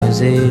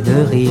et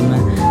de rimes.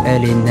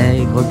 Elle est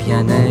nègre,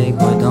 bien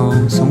nègre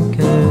dans son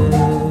cœur.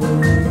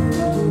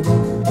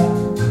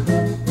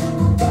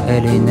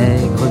 Elle est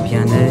nègre,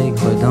 bien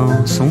nègre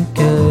dans son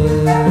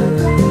cœur.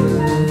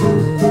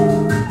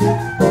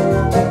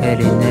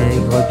 Elle est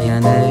nègre, bien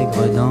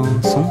nègre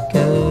dans son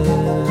cœur.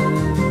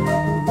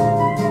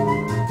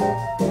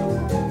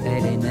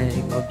 Elle est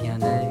nègre, bien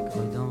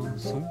nègre dans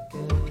son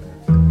cœur.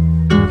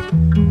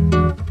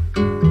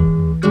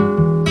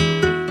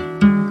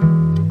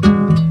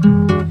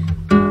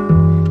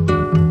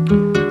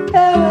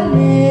 Eu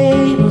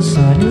olhei nos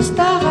olhos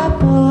da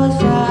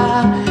raposa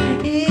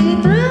e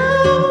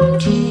não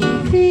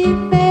tive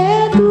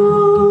medo.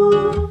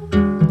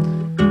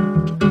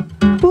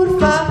 Por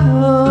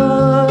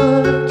favor,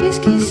 diz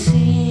que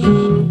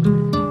sim.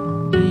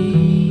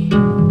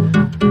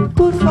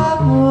 Por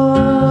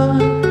favor,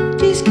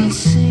 diz que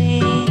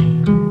sim.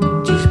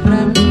 Diz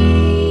pra mim.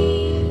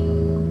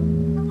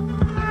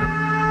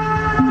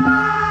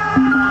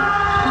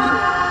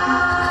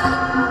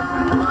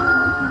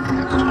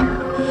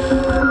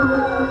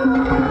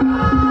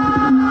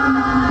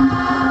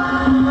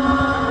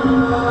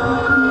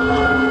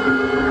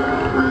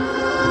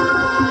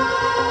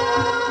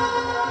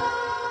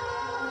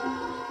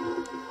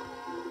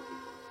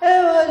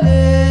 Eu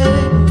olhei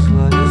nos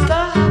olhos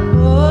da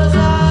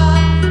raposa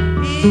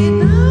e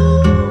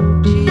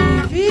não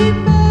tive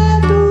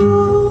medo.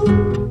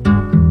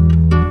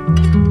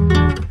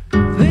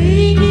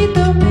 Vem e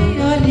também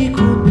olhe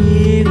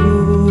comigo.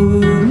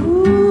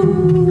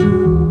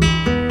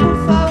 Por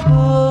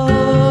favor,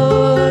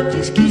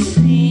 diz que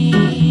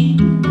sim.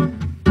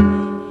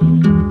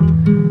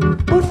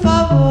 Por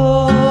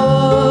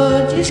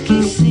favor, diz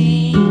que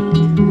sim.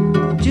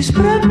 Diz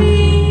pra mim.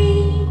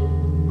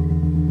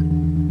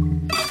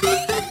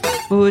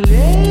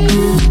 Olhei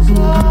nos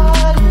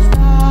olhos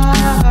da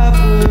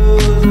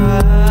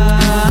raposa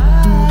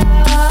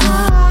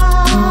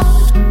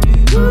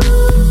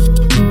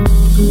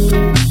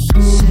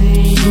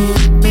sem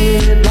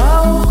medo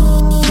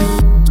algum.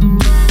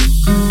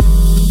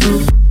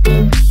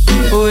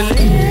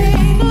 Olhei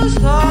nos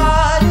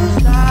olhos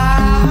da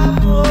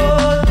raposa.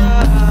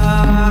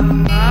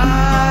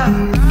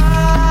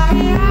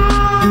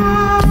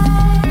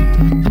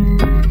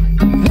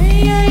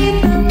 Vem aí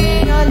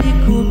também, olhe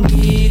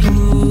comigo.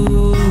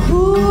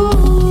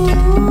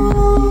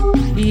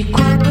 E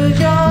quando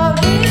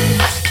jovens,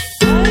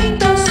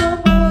 ainda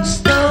somos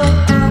tão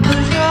quando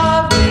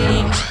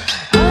jovens,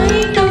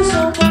 ainda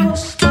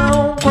somos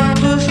tão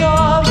quando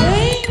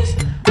jovens,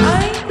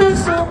 ainda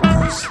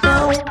somos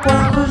tão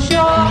quando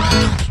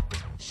jovens.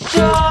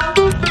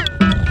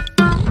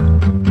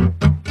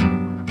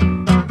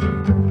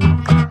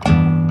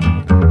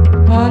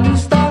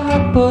 Olhos da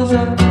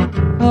raposa,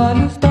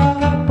 olhos da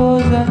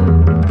raposa,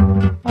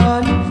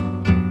 olhos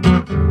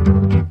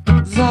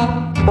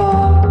zapo,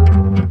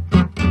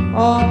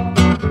 ó,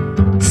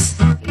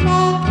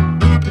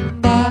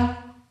 nada.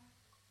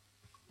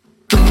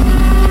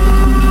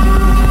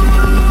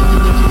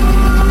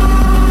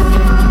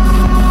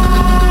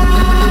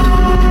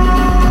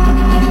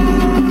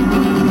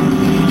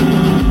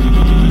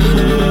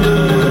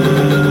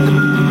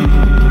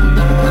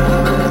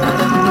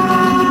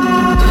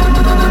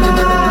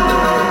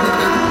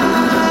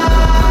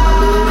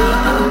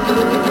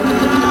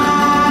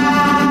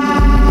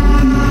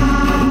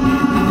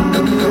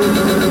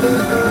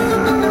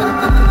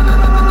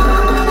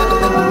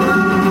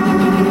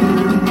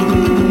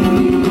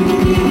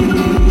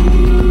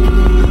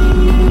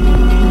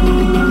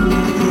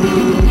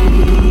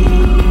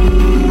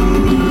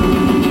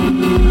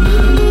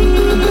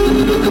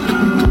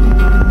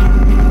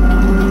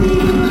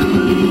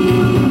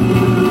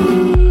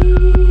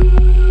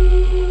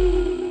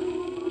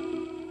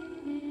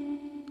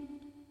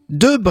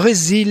 Deux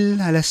Brésil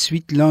à la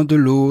suite l'un de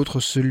l'autre,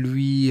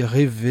 celui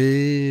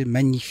rêvé,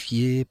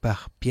 magnifié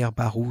par Pierre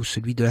Barou,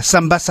 celui de la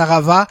Samba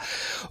Sarava,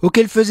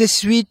 auquel faisait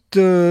suite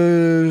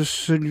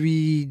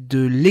celui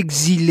de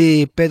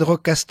l'exilé Pedro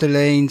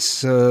Castellanes,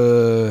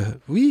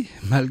 oui,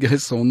 malgré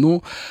son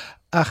nom,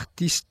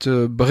 artiste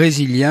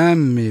brésilien,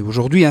 mais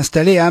aujourd'hui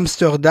installé à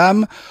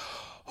Amsterdam.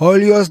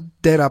 Olhos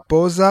de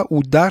Raposa,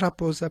 ou da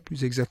Raposa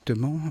plus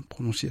exactement,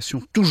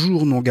 prononciation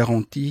toujours non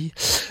garantie,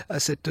 à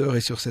cette heure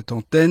et sur cette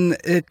antenne,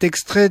 est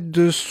extrait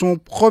de son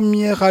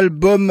premier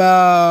album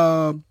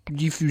à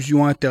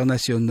diffusion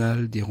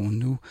internationale,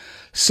 dirons-nous,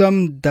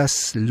 Som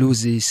das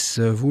Luzes.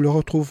 Vous le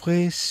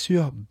retrouverez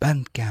sur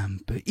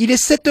Bandcamp. Il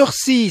est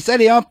 7h06,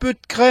 allez, un peu de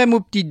crème au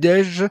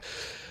petit-déj,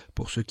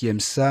 pour ceux qui aiment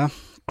ça.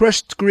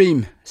 Crushed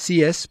Cream,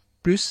 CS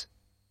plus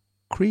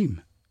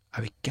Cream,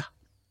 avec K.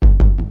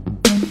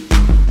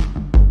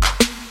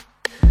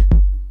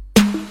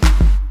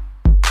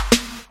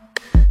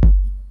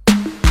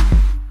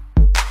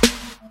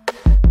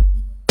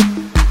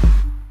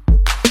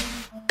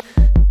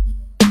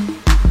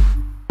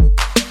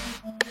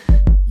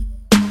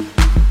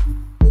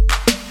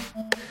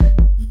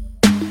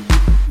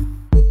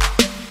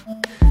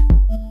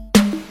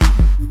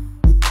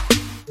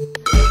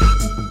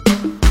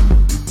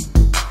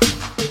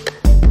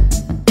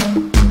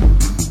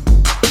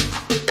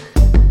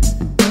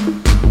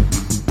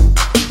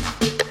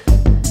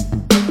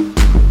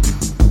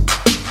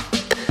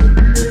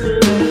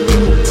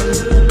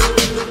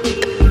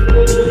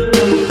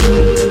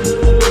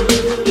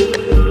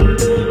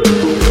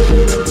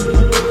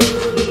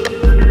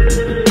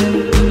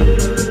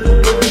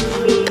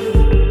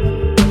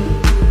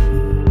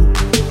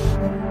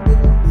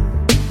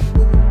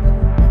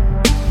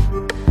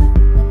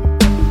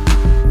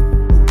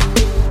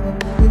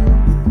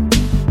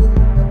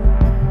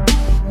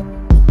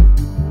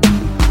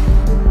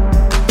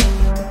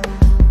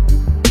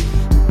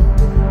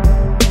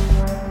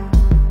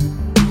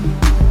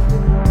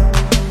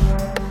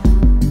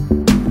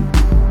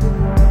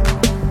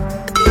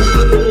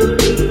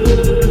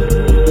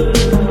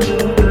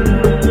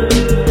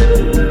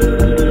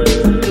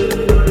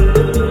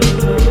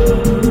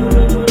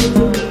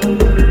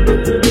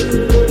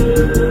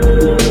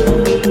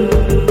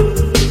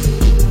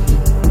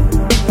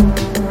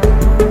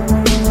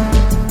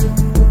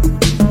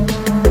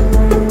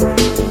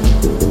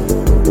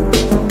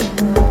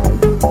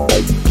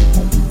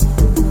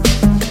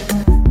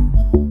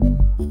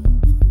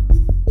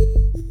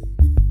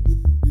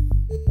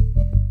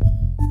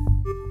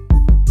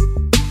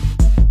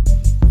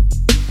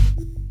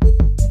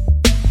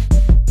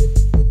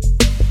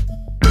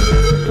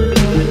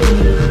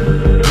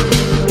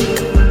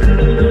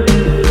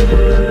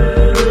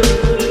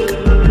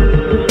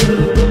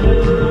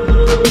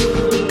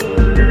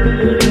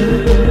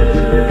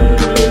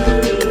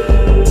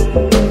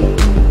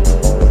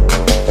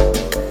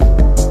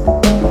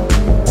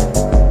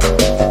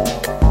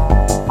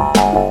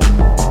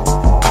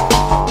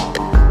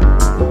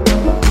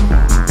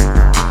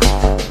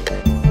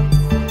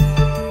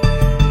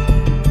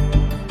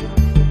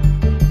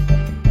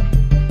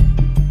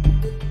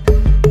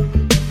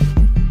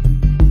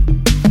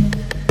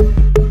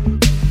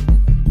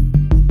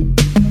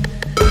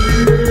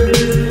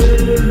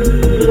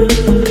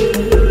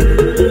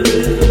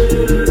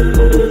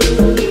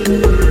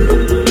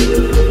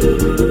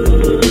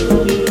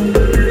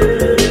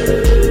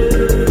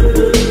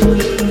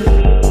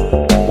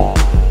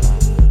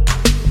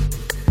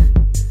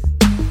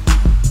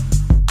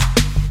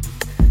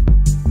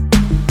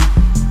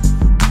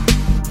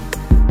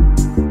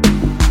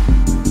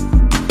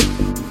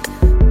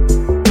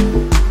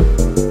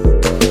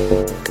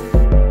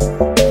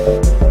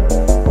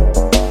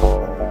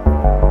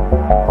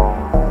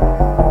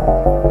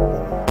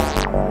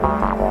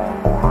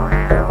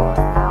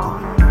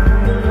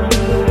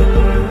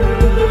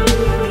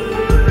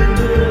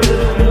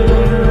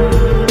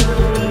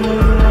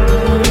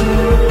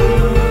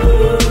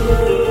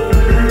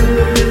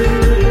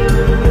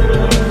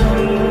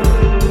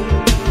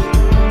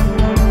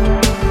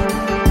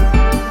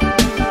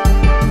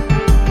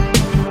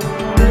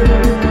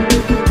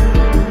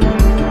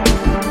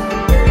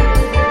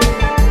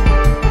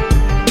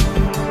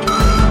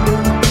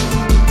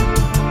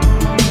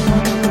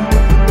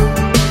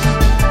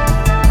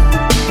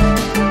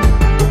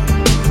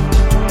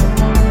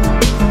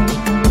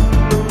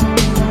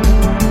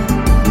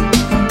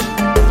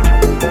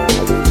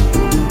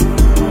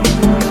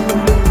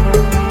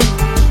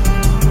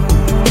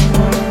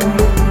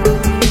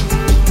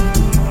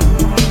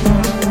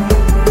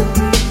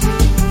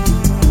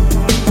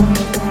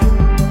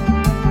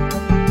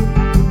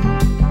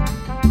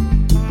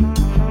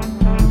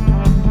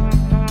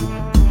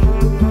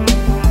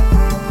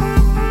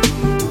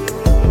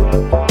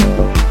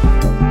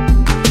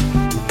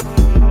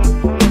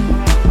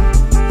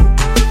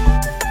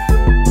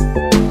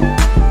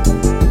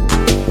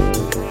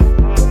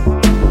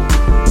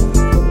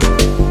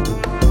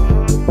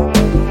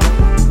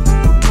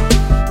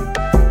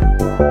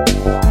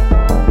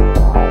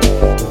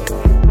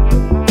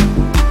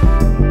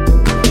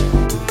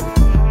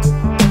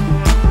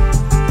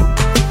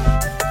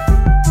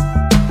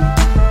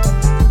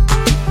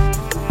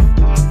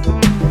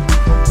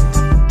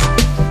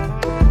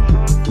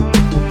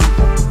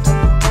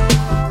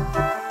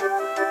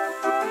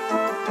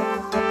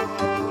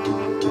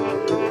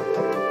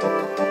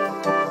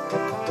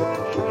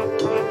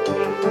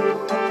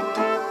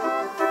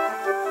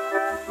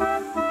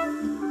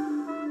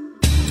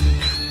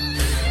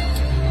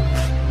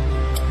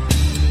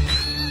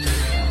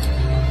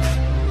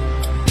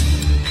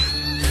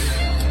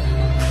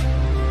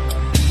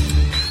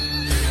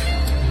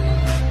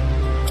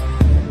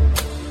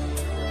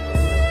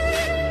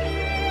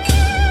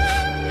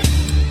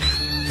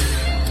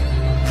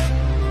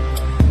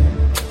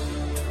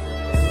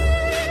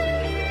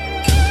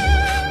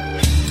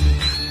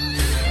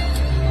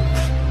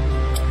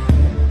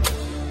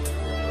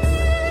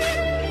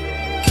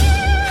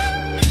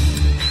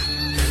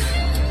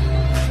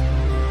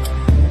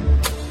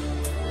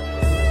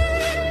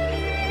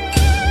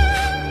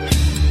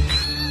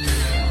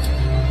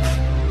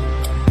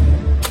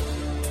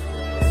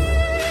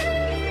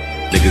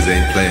 Niggas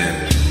ain't playing.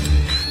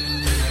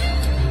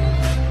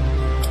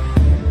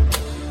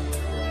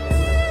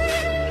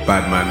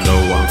 Bad man know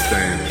what I'm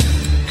saying.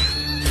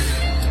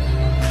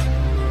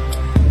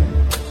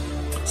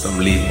 Some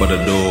leave by the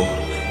door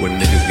when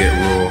niggas get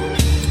raw.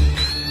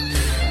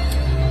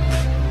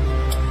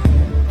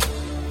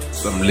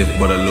 Some live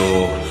by the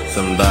law,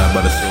 some die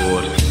by the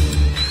sword.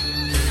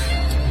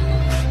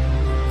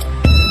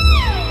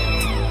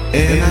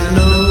 And I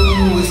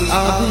know it's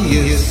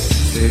obvious.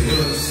 Say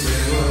what, say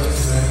what,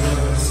 say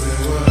what, say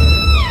what.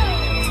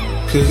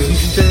 'Cause you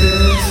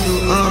stare so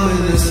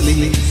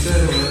ominously.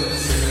 Say what,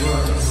 say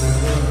what, say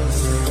what,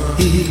 say what.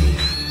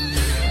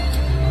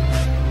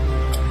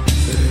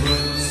 Say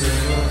what, say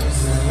what,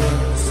 say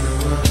what, say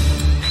what.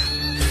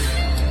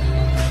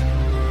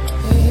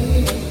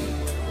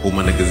 All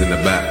my niggas in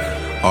the back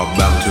are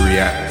bound to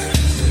react.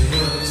 Say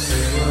what,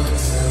 say what,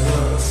 say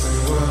what, say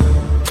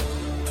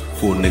what.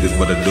 4 niggas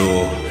by the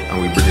door, and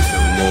we bring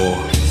some more.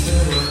 Say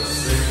what,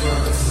 say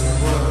what, say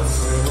what,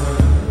 say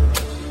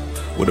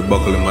what. With a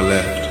buckle in my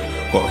left,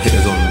 got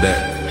hitters on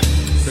deck.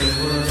 Say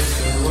what,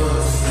 say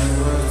what, say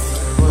what,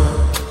 say what.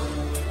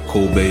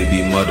 Cool baby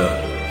mother,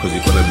 'cause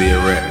you're gonna be a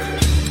wreck.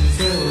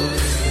 Say what,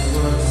 say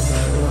what,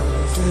 say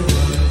what,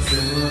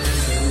 say what,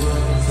 say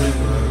what, say what, say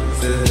what,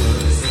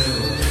 say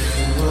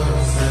what,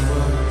 say what, say what, say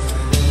what,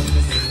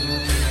 say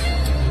what.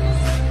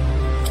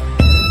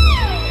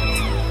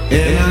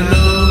 And I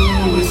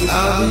know it's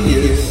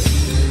obvious.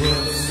 Say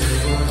what, say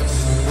what,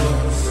 say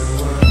what, say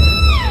what.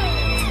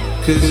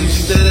 'Cause you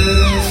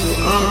stare so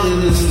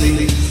ominously.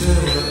 Say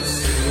what,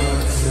 say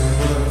what, say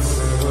what,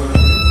 say what.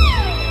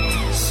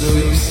 So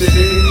you say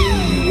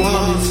you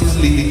want to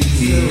leave.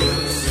 Say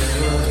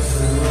what,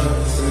 say what, say what,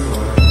 say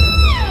what.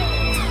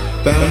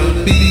 Bound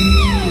to be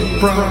a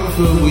problem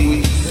for we.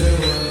 Say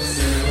what,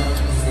 say what,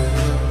 say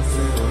what,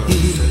 say what,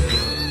 say what.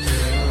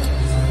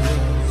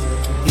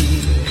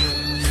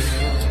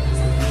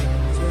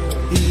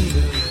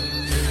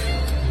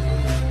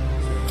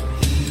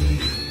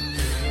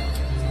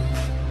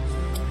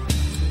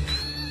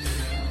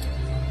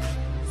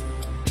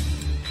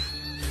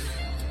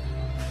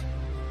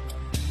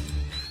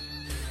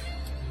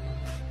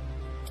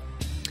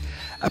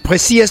 Après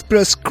CS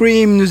plus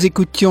Cream, nous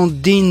écoutions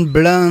Dean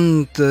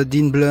Blunt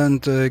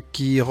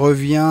qui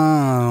revient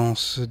en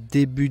ce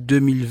début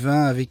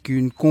 2020 avec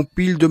une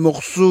compile de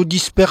morceaux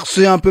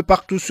dispersés un peu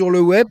partout sur le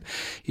web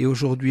et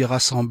aujourd'hui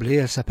rassemblés.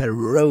 Elle s'appelle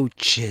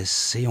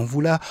Roaches et on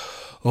vous la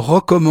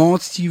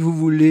recommande si vous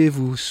voulez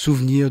vous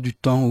souvenir du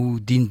temps où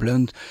Dean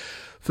Blunt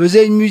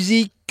faisait une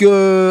musique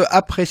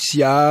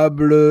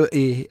appréciable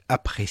et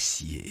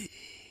appréciée.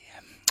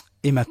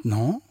 Et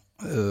maintenant,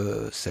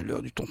 c'est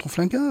l'heure du Tonton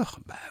Flingueur.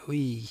 Bah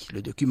oui,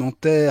 le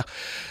documentaire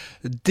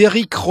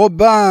d'Éric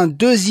Robin,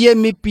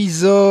 2e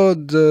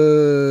épisode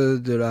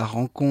de la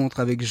rencontre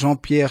avec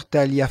Jean-Pierre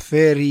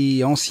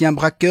Tagliaferri, ancien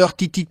braqueur,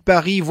 Titi de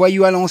Paris,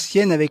 voyou à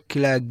l'ancienne avec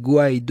la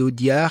gouaille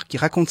d'Audiard, qui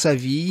raconte sa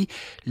vie,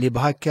 les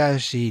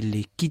braquages et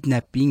les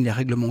kidnappings, les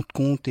règlements de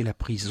compte et la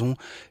prison,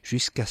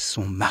 jusqu'à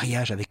son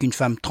mariage avec une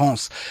femme trans.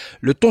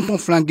 Le Tonton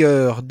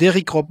Flingueur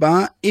d'Éric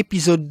Robin,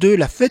 épisode 2,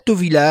 la fête au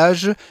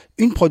village,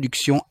 une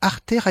production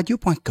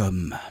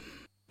arteradio.com.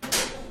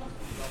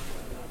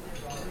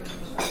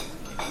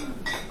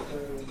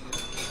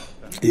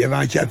 Il y avait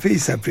un café, il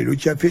s'appelait le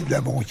café de la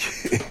banque.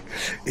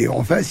 Et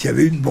en face, il y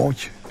avait une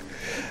banque.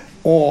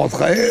 On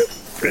rentrait,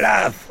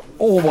 plaf,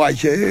 on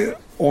braquait,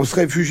 on se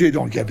réfugiait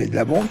dans le café de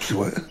la banque.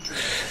 Ouais.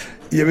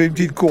 Il y avait une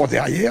petite cour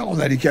derrière, on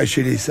allait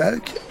cacher les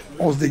sacs,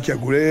 on se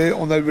décagoulait,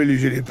 on allait les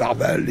gilets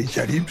pare-balles, les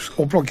calipes,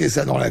 on planquait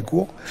ça dans la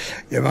cour.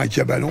 Il y avait un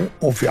cabanon,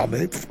 on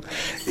fermait.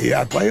 Et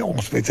après, on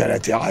se mettait à la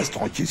terrasse,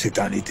 tranquille, c'était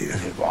un été,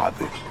 je me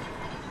rappelle.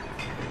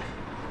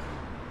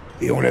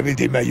 Et on avait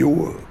des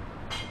maillots...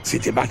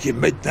 C'était marqué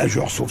maître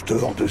nageur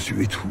sauveteur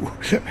dessus et tout.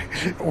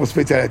 On se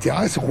mettait à la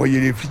terrasse, on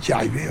voyait les flics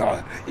arriver,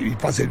 ils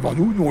passaient devant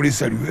nous, nous on les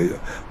saluait.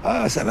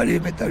 Ah, ça va les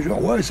maîtres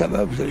nageurs? Ouais, ça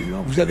va, vous allez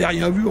bien? Vous avez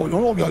rien vu? Oh,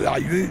 non, on vient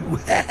d'arriver.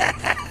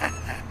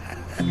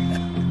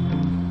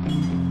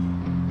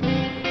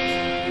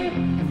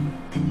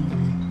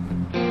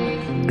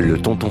 Le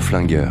Tonton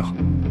Flingueur.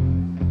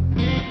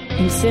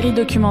 Une série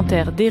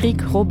documentaire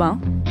d'Éric Robin,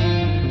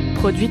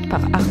 produite par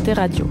Arte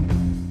Radio.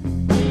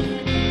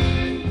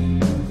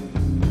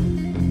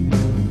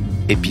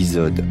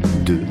 Épisode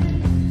 2.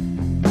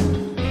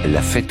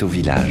 La fête au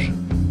village.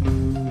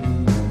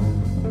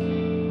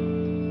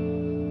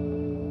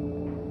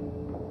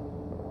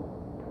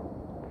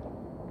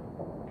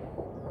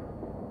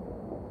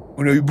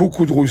 On a eu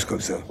beaucoup de Russes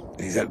comme ça.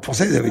 Pour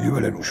ça, ils avaient du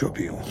mal à nous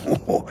choper.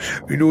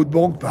 Une autre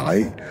banque,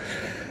 pareil.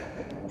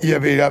 Il y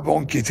avait la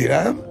banque qui était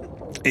là.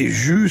 Et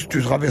juste,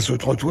 tu traverses le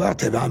trottoir,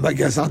 tu avais un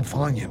magasin de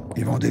fringues.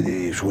 Ils vendaient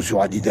des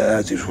chaussures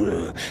Adidas,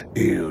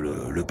 et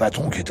le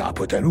patron qui était un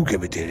pote à nous, qui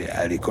avait été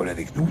à l'école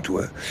avec nous,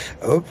 toi,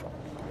 hop,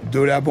 de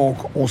la banque,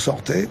 on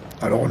sortait.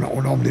 Alors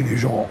on emmenait les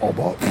gens en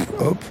bas,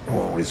 hop,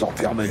 on les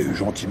enfermait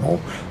gentiment,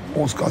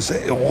 on se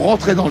cassait, et on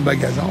rentrait dans le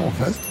magasin en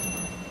face.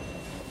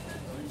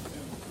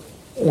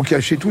 on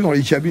cachait tout dans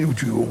les cabines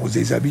où on se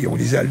déshabille. On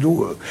disait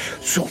Aldo,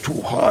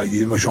 surtout,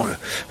 il est machin,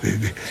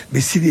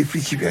 mais si les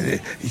flics qui viennent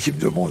et qui me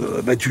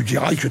demandent, tu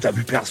diras que t'as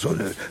vu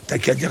personne, t'as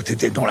qu'à dire que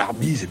t'étais dans la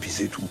remise et puis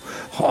c'est tout.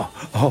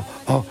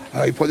 Alors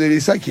il prenait les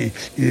sacs et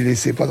il les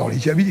laissait pas dans les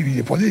cabines, il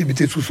les prenait et les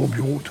mettait sous son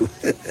bureau. Tout.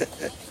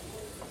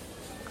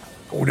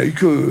 On a eu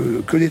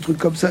que des trucs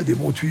comme ça, des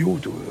bons tuyaux.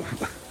 Tout.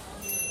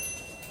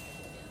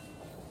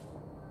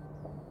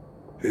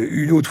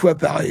 Une autre fois,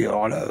 pareil,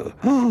 alors là,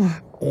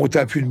 on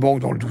tape une banque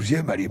dans le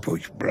 12e à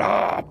l'époque,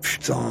 blah,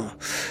 putain,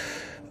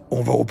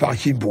 on va au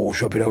parking pour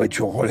choper la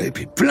voiture relais,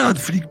 puis plein de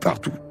flics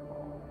partout.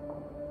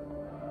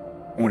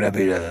 On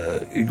avait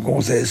une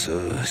gonzesse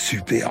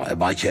super à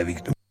braquer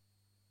avec nous.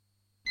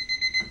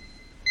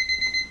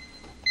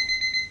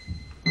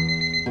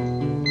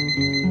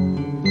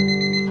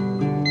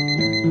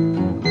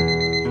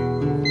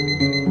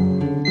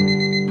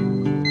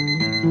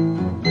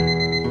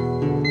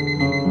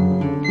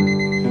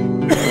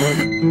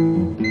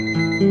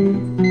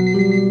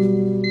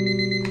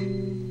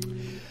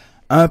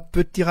 Un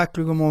petit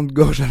raclement de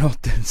gorge à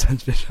l'antenne, ça ne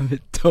fait jamais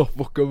tort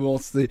pour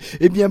commencer.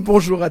 Eh bien,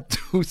 bonjour à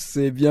tous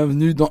et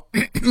bienvenue dans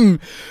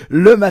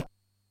le matin.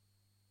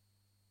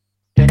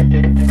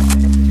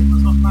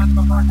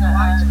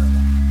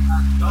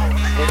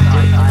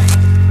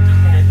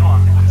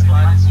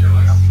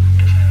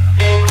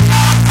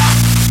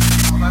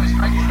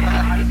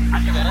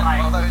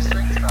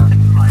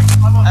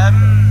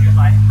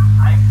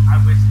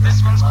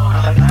 This one's called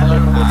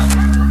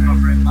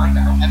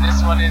and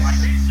this one is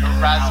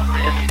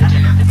raspberry.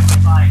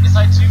 It's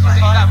like 2 for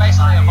that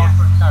basically a one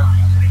for Coke.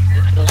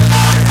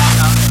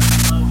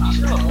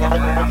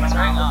 It's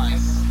very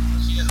nice.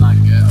 She doesn't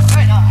like it.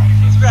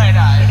 It's very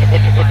nice.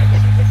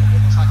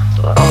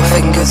 Our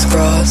fingers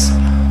cross.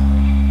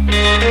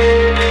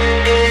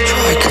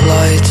 Try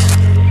collide.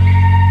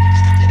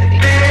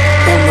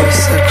 Almost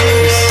so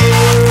close.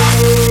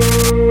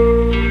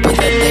 But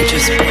then they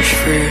just push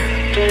through.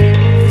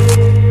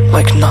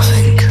 Like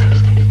nothing.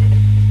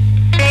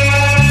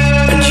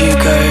 And you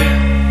go,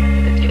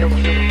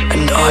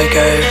 and I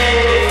go.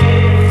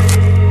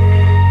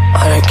 I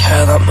don't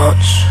care that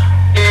much.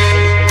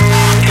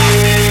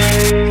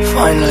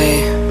 Finally,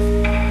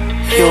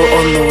 you're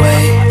on the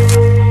way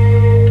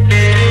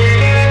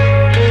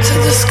to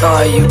the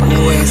sky you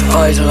always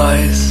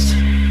idolized.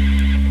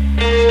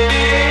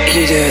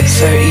 You do it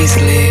so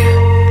easily.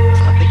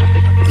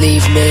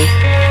 Leave me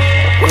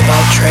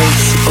without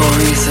trace or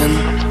reason.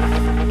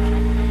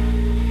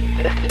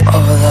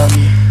 Other than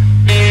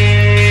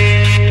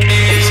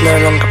it's no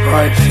longer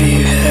bright for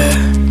you here.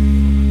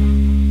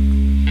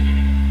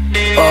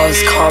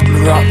 Bars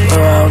carbon wrap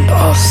around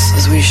us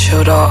as we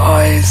shield our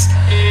eyes,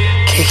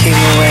 kicking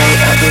away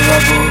at the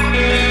rubble.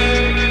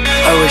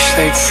 I wish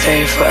they'd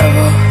stay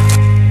forever.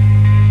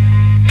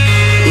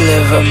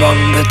 Live among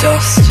the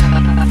dust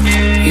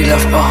you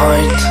left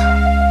behind.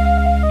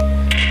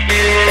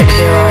 And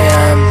here I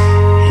am,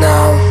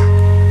 now,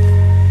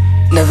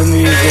 never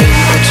moving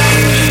or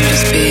changing,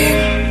 just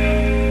being.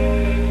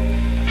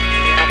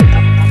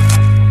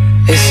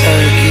 It's so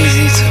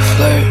easy to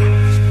float.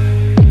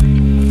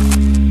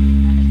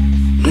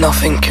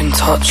 Nothing can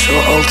touch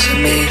or alter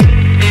me.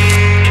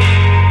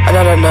 And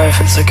I don't know if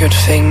it's a good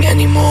thing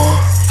anymore.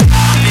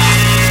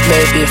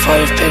 Maybe if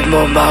I'd have been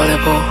more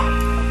malleable.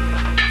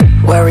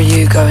 Where are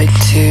you going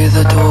to?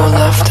 The door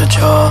left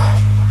ajar.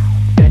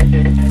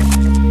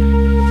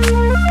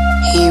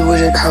 He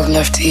wouldn't have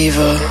left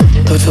either.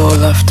 The door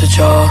left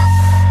ajar.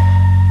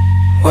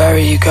 Where are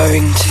you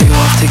going to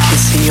after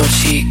kissing your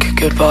cheek?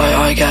 Goodbye,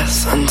 I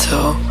guess,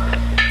 until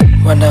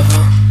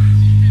whenever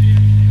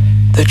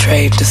the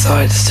train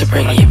decides to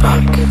bring you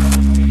back.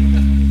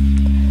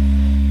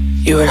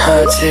 You and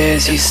her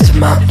tears used to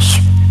match.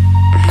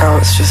 Now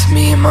it's just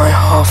me and my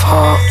half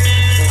heart.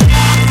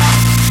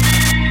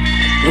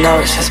 Now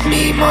it's just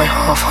me, my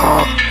half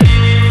heart,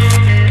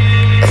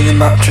 and the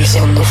mattress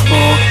on the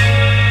floor.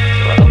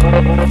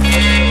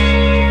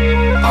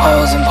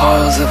 Piles and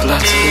piles of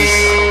letters.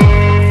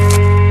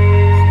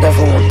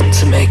 Never wanted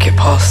to make it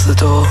past the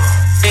door.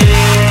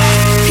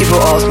 People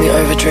ask me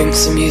over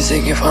drinks and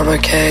music if I'm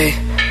okay.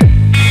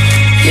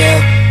 Yeah.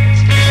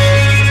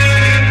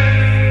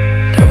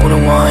 Don't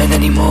wanna whine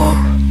anymore.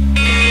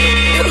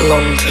 Bit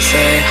long to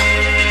say.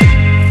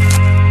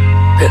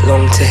 Bit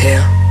long to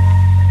hear.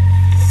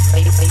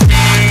 We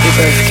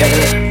both get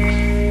it.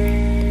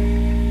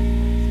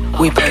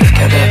 We both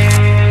get it.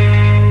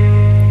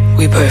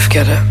 We both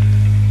get it.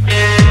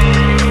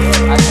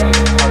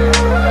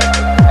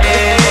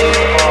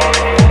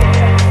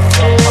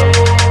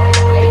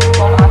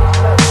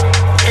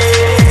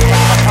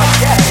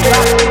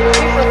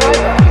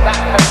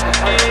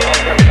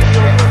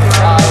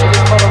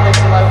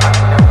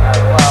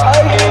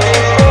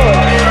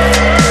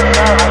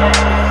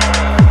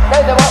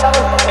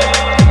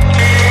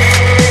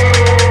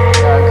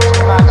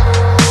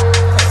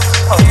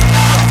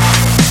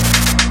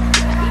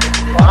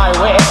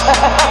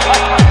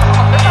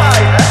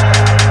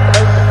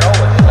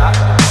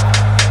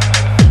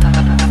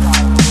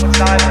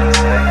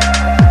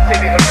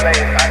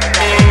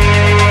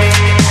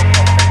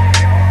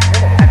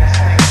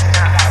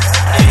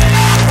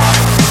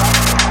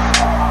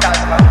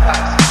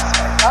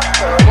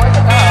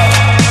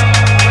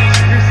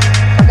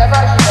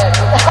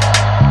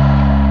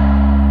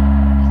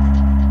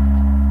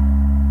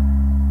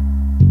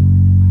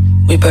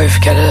 both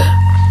get it.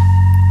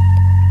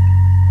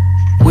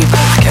 We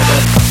both get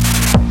it.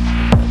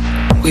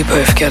 We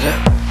both get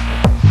it.